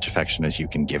attention, much affection as you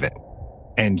can give it.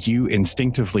 And you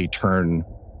instinctively turn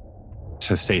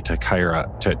to say to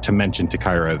Kyra, to mention to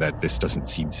Kyra that this doesn't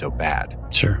seem so bad.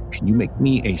 Sure. Can you make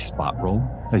me a spot roll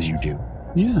as you do?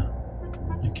 Yeah,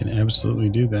 I can absolutely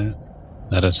do that.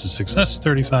 That is a success,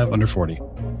 35 under 40.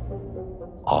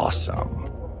 Awesome.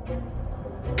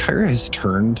 Kyra has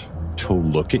turned to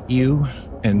look at you,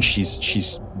 and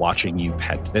she's watching you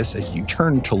pet this. As you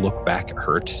turn to look back at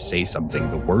her to say something,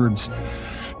 the words,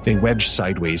 they wedge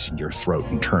sideways in your throat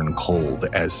and turn cold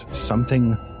as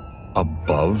something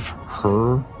above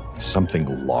her, something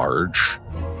large,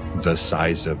 the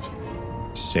size of,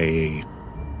 say,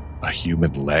 a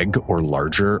human leg or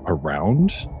larger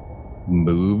around,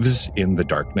 moves in the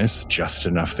darkness just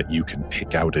enough that you can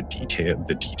pick out the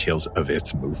details of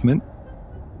its movement.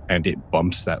 And it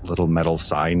bumps that little metal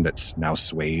sign that now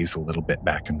sways a little bit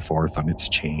back and forth on its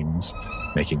chains,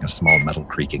 making a small metal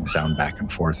creaking sound back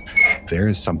and forth. There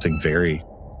is something very,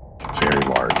 very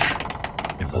large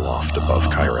in the loft above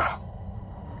Kyra.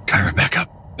 Kyra, back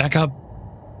up. Back up.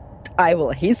 I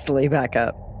will hastily back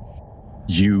up.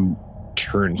 You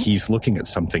turn. He's looking at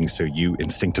something, so you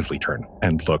instinctively turn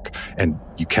and look, and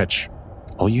you catch.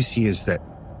 All you see is that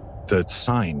the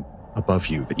sign above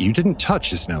you that you didn't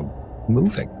touch is now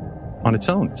moving on its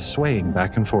own, swaying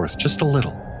back and forth just a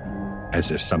little.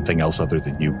 as if something else other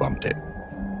than you bumped it.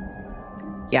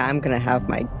 Yeah, I'm going to have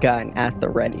my gun at the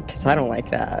ready because I don't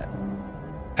like that.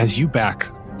 As you back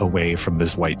away from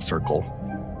this white circle,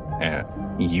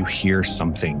 you hear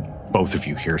something. Both of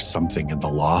you hear something in the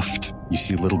loft. You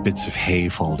see little bits of hay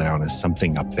fall down as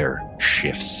something up there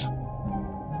shifts.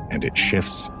 And it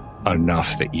shifts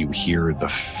enough that you hear the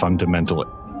fundamental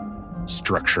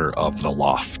structure of the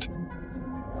loft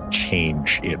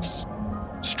change its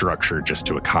structure just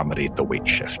to accommodate the weight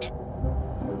shift.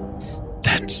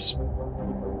 That's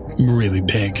really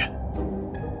big.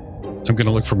 I'm going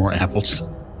to look for more apples.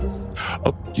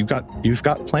 Oh, you've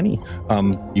got plenty.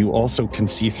 You also can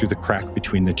see through the crack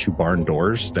between the two barn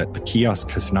doors that the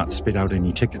kiosk has not spit out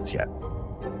any tickets yet.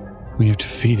 We have to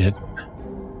feed it.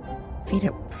 Feed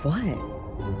it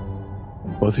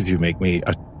what? Both of you make me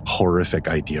a horrific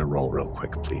idea roll real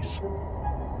quick, please.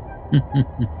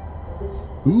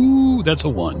 Ooh, that's a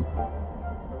 1.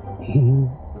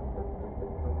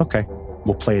 Okay,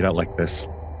 we'll play it out like this.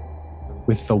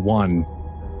 With the 1,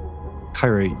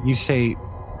 Kyra, you say,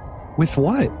 with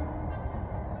what?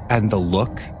 And the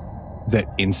look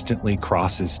that instantly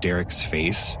crosses Derek's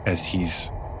face as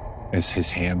his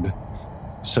hand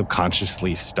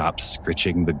subconsciously stops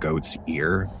scritching the goat's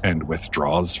ear and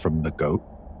withdraws from the goat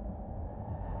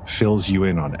fills you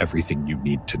in on everything you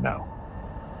need to know.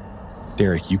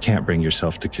 Derek, you can't bring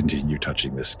yourself to continue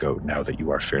touching this goat now that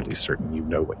you are fairly certain you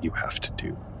know what you have to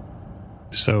do.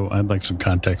 So I'd like some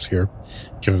context here,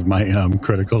 given my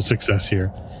critical success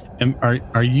here. And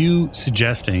are you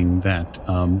suggesting that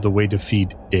the way to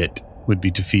feed it would be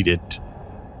to feed it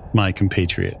my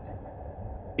compatriot?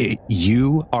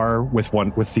 You are with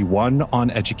the 1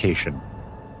 on education.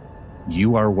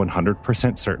 You are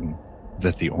 100% certain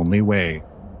that the only way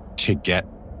to get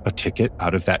a ticket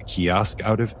out of that kiosk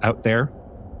out there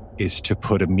is to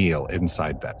put a meal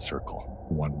inside that circle,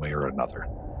 one way or another.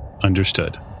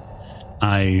 Understood.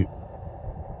 I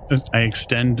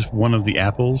extend one of the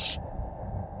apples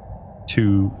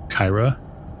to Kyra,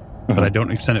 but I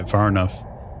don't extend it far enough.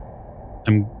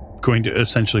 I'm going to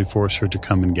essentially force her to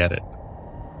come and get it.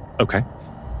 Okay.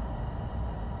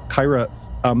 Kyra,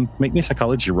 make me a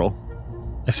psychology roll.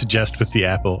 I suggest with the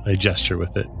apple, I gesture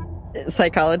with it.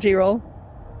 Psychology roll?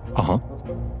 Uh-huh.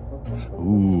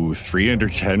 Ooh, 3 under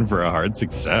 10 for a hard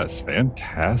success.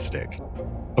 Fantastic.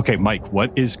 Okay, Mike,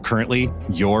 what is currently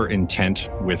your intent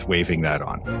with waving that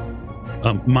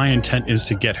on? My intent is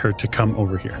to get her to come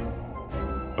over here.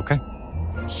 Okay.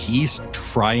 He's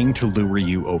trying to lure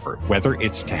you over, whether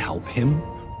it's to help him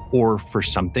or for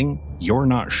something, you're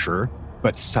not sure,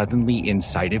 but suddenly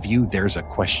inside of you, there's a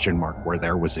question mark where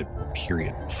there was a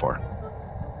period before.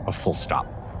 A full stop.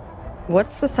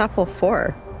 What's this apple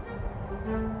for?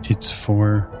 It's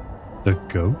for the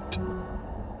goat.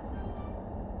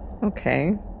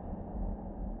 Okay.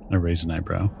 I raise an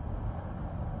eyebrow.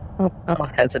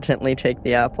 I'll hesitantly take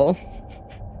the apple.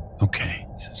 Okay,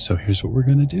 so here's what we're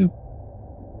going to do.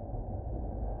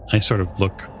 I sort of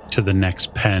look to the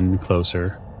next pen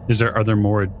closer. Are there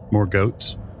more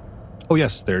goats? Oh,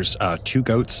 yes. There's 2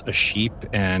 goats, a sheep,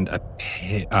 and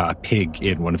a pig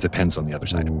in one of the pens on the other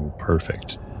side. Ooh,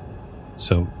 perfect.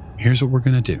 So here's what we're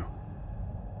going to do.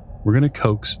 We're going to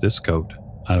coax this goat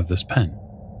out of this pen.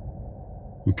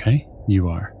 Okay? You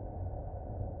are.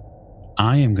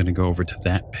 I am going to go over to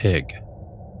that pig,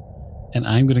 and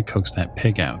I'm going to coax that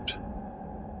pig out.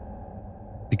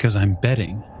 Because I'm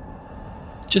betting,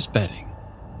 just betting,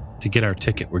 to get our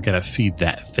ticket, we're going to feed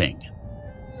that thing.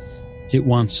 It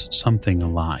wants something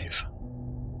alive.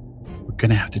 We're going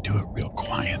to have to do it real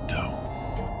quiet, though.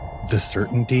 The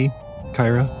certainty,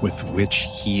 Kyra, with which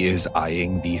he is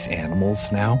eyeing these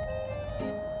animals now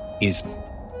is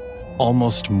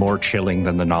almost more chilling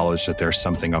than the knowledge that there's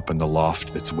something up in the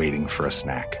loft that's waiting for a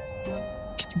snack.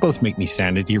 Can you both make me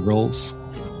sanity rolls?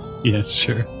 Yeah,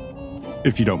 sure.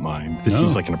 If you don't mind. This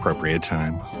seems like an appropriate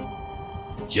time.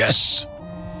 Yes.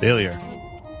 Failure.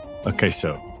 Okay,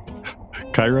 so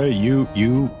Kyra,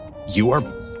 you are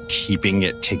keeping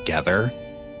it together.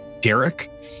 Derek,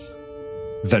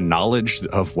 the knowledge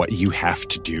of what you have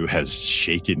to do has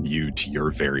shaken you to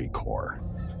your very core.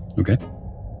 Okay.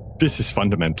 This is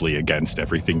fundamentally against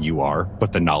everything you are,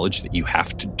 but the knowledge that you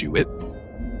have to do it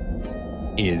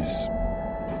is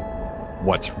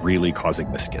what's really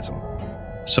causing the schism.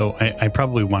 So I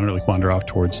probably wander off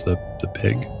towards the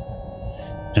pig,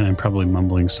 and I'm probably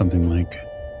mumbling something like,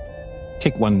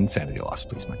 "Take 1 sanity loss,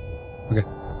 please, Mike." Okay.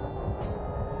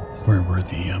 We're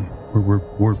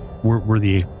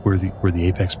the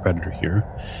apex predator here.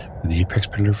 We're the apex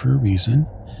predator for a reason,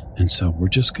 and so we're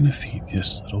just gonna feed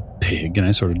this little pig. And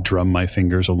I sort of drum my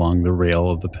fingers along the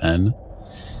rail of the pen.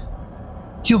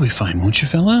 You'll be fine, won't you,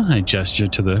 fella? I gesture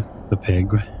to the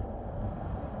pig.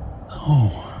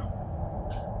 Oh.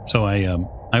 So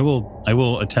I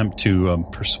will attempt to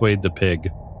persuade the pig,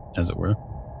 as it were.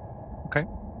 Okay.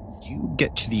 You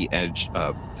get to the edge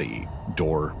of the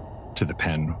door to the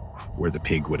pen where the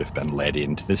pig would have been led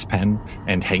into this pen,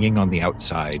 and hanging on the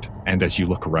outside, and as you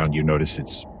look around, you notice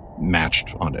it's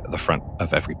matched on the front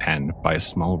of every pen by a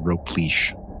small rope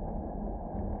leash.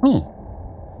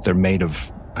 Oh. They're made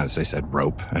of, as I said,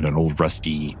 rope and an old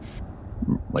rusty,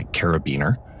 like,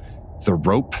 carabiner. The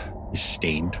rope is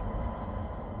stained.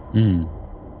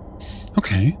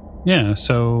 Okay. Yeah,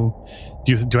 so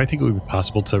do I think it would be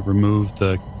possible to remove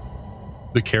the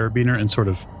carabiner and sort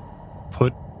of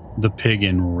put the pig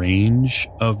in range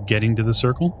of getting to the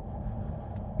circle?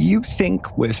 You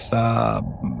think with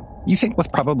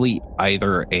probably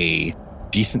either a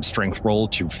decent strength roll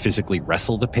to physically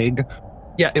wrestle the pig.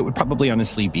 Yeah, it would probably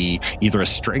honestly be either a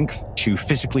strength to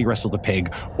physically wrestle the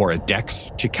pig or a dex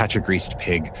to catch a greased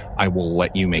pig. I will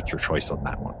let you make your choice on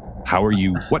that one.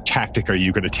 What tactic are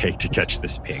you going to take to catch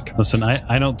this pig? Listen,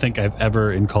 I don't think I've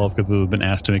ever in Call of Cthulhu been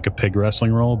asked to make a pig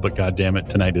wrestling roll, but goddammit,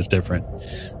 tonight is different.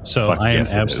 So I am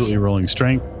absolutely rolling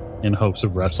strength in hopes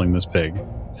of wrestling this pig.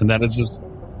 And that is just,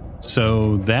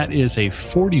 so that is a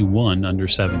 41 under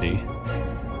 70.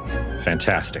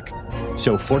 Fantastic.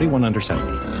 So 41 under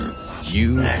 70.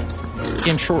 You,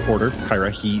 in short order,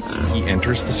 Kyra, he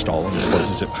enters the stall and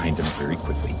closes it behind him very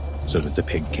quickly so that the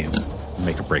pig can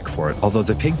make a break for it. Although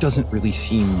the pig doesn't really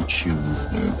seem to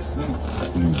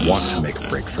want to make a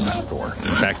break for that door.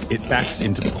 In fact, it backs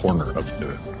into the corner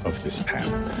of this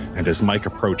pen. And as Mike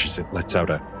approaches, it lets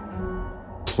out a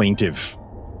plaintive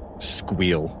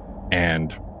squeal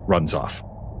and runs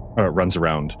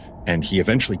around, and he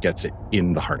eventually gets it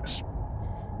in the harness.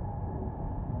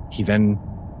 He then,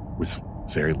 with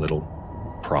very little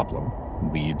problem,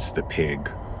 leads the pig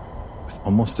with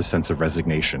almost a sense of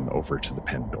resignation over to the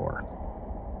pen door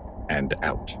and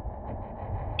out.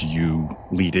 Do you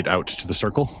lead it out to the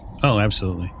circle? Oh,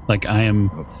 absolutely. Like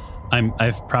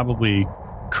I've probably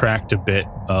cracked a bit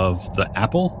of the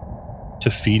apple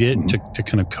to feed it, to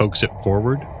kind of coax it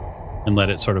forward and let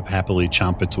it sort of happily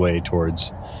chomp its way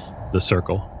towards the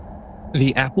circle.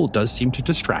 The apple does seem to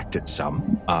distract it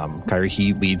some. Kyrie,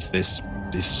 he leads this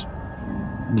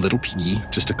little piggy,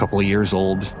 just a couple of years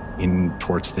old, in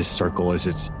towards this circle as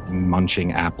it's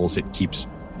munching apples. It keeps,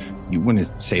 you want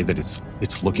to say that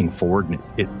it's looking forward, and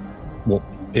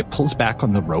it pulls back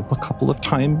on the rope a couple of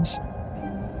times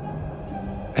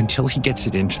until he gets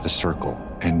it into the circle,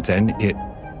 and then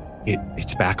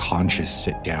its back haunches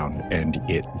sit down and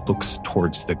it looks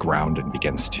towards the ground and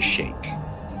begins to shake.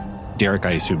 Derek,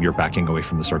 I assume you're backing away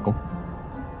from the circle?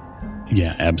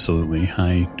 Yeah, absolutely.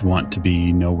 I want to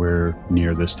be nowhere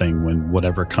near this thing when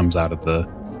whatever comes out of the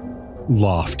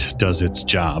loft does its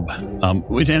job. And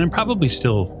I'm probably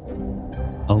still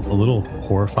a little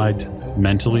horrified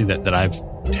mentally that I've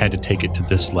had to take it to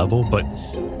this level, but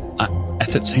at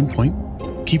that same point,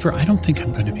 Keeper, I don't think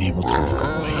I'm going to be able to look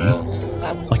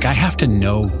away. Like, I have to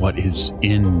know what is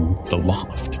in the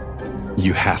loft.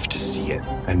 You have to see it,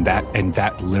 and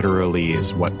that literally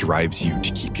is what drives you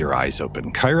to keep your eyes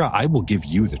open. Kyra, I will give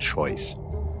you the choice.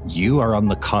 You are on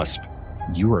the cusp.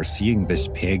 You are seeing this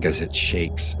pig as it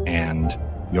shakes, and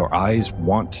your eyes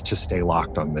want to stay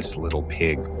locked on this little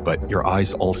pig, but your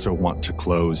eyes also want to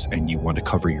close, and you want to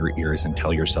cover your ears and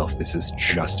tell yourself, this is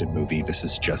just a movie. This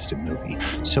is just a movie.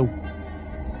 So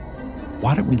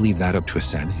why don't we leave that up to a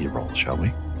sanity roll, shall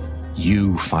we?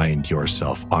 You find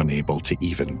yourself unable to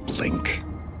even blink.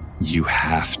 You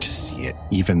have to see it,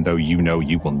 even though you know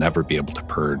you will never be able to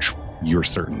purge. You're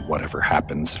certain whatever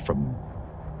happens from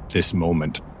this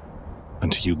moment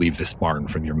until you leave this barn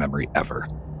from your memory ever.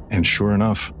 And sure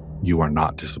enough, you are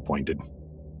not disappointed.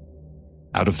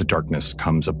 Out of the darkness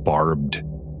comes a barbed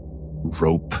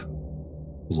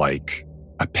rope-like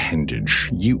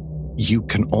appendage. You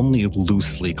can only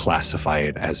loosely classify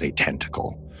it as a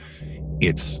tentacle.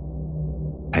 It's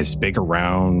as big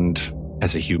around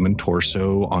as a human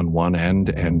torso on one end,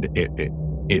 and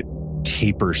it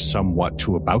tapers somewhat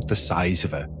to about the size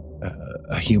of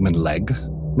a human leg,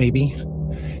 maybe.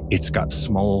 It's got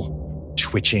small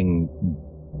twitching,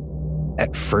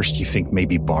 at first you think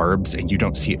maybe barbs, and you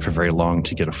don't see it for very long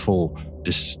to get a full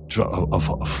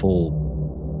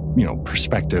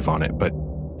perspective on it, but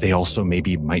they also might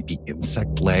be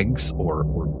insect legs or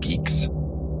beaks.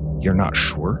 You're not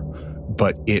sure,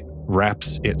 but it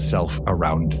wraps itself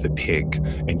around the pig,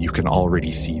 and you can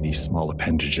already see these small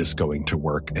appendages going to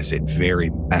work as it very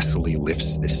messily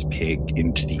lifts this pig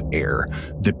into the air.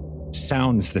 The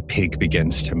sounds the pig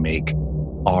begins to make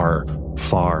are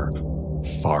far,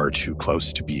 far too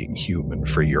close to being human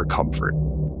for your comfort,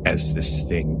 as this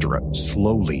thing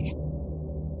slowly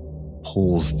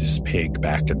pulls this pig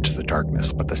back into the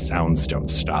darkness, but the sounds don't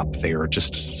stop. They are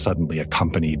just suddenly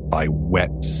accompanied by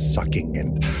wet sucking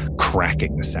and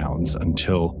cracking sounds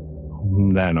until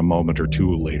then, a moment or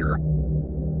two later,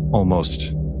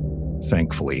 almost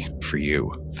thankfully for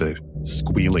you, the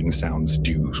squealing sounds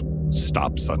do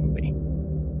stop suddenly.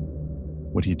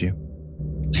 What do you do?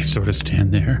 I sort of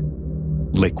stand there.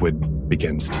 Liquid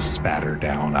begins to spatter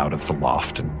down out of the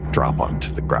loft and drop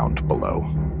onto the ground below.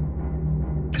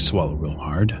 I swallow real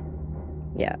hard.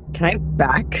 Yeah. Can I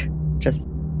back just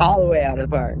all the way out of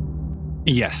the barn?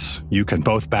 Yes, you can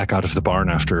both back out of the barn.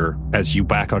 As you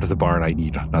back out of the barn, I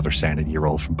need another sanity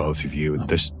roll from both of you. Oh.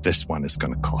 This one is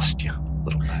going to cost you a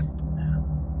little bit.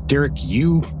 Derek,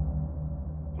 you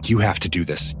have to do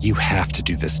this. You have to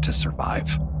do this to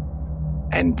survive.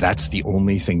 And that's the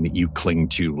only thing that you cling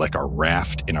to like a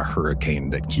raft in a hurricane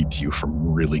that keeps you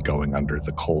from really going under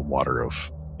the cold water of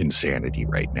insanity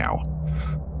right now.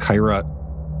 Kyra,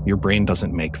 your brain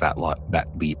doesn't make that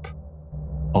leap.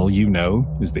 All you know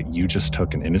is that you just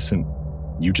took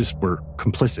you just were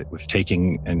complicit with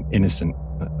taking an innocent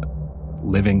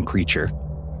living creature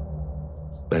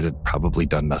that had probably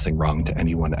done nothing wrong to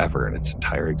anyone ever in its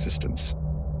entire existence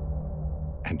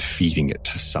and feeding it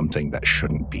to something that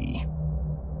shouldn't be.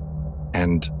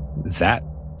 And that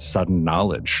sudden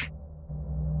knowledge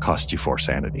cost you 4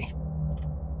 sanity.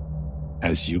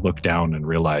 As you look down and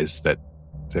realize that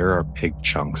there are pig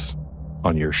chunks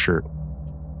on your shirt.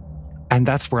 And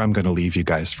that's where I'm going to leave you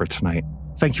guys for tonight.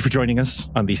 Thank you for joining us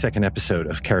on the second episode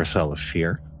of Carousel of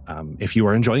Fear. If you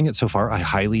are enjoying it so far, I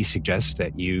highly suggest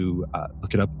that you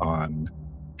look it up on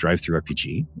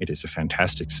DriveThruRPG. It is a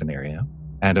fantastic scenario.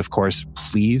 And of course,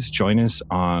 please join us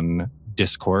on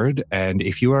Discord. And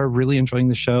if you are really enjoying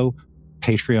the show,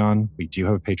 Patreon. We do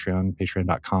have a Patreon,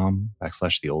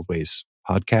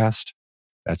 patreon.com/theoldwayspodcast.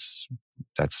 That's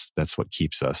what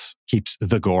keeps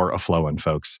the gore a-flowing,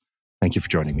 folks. Thank you for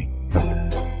joining me.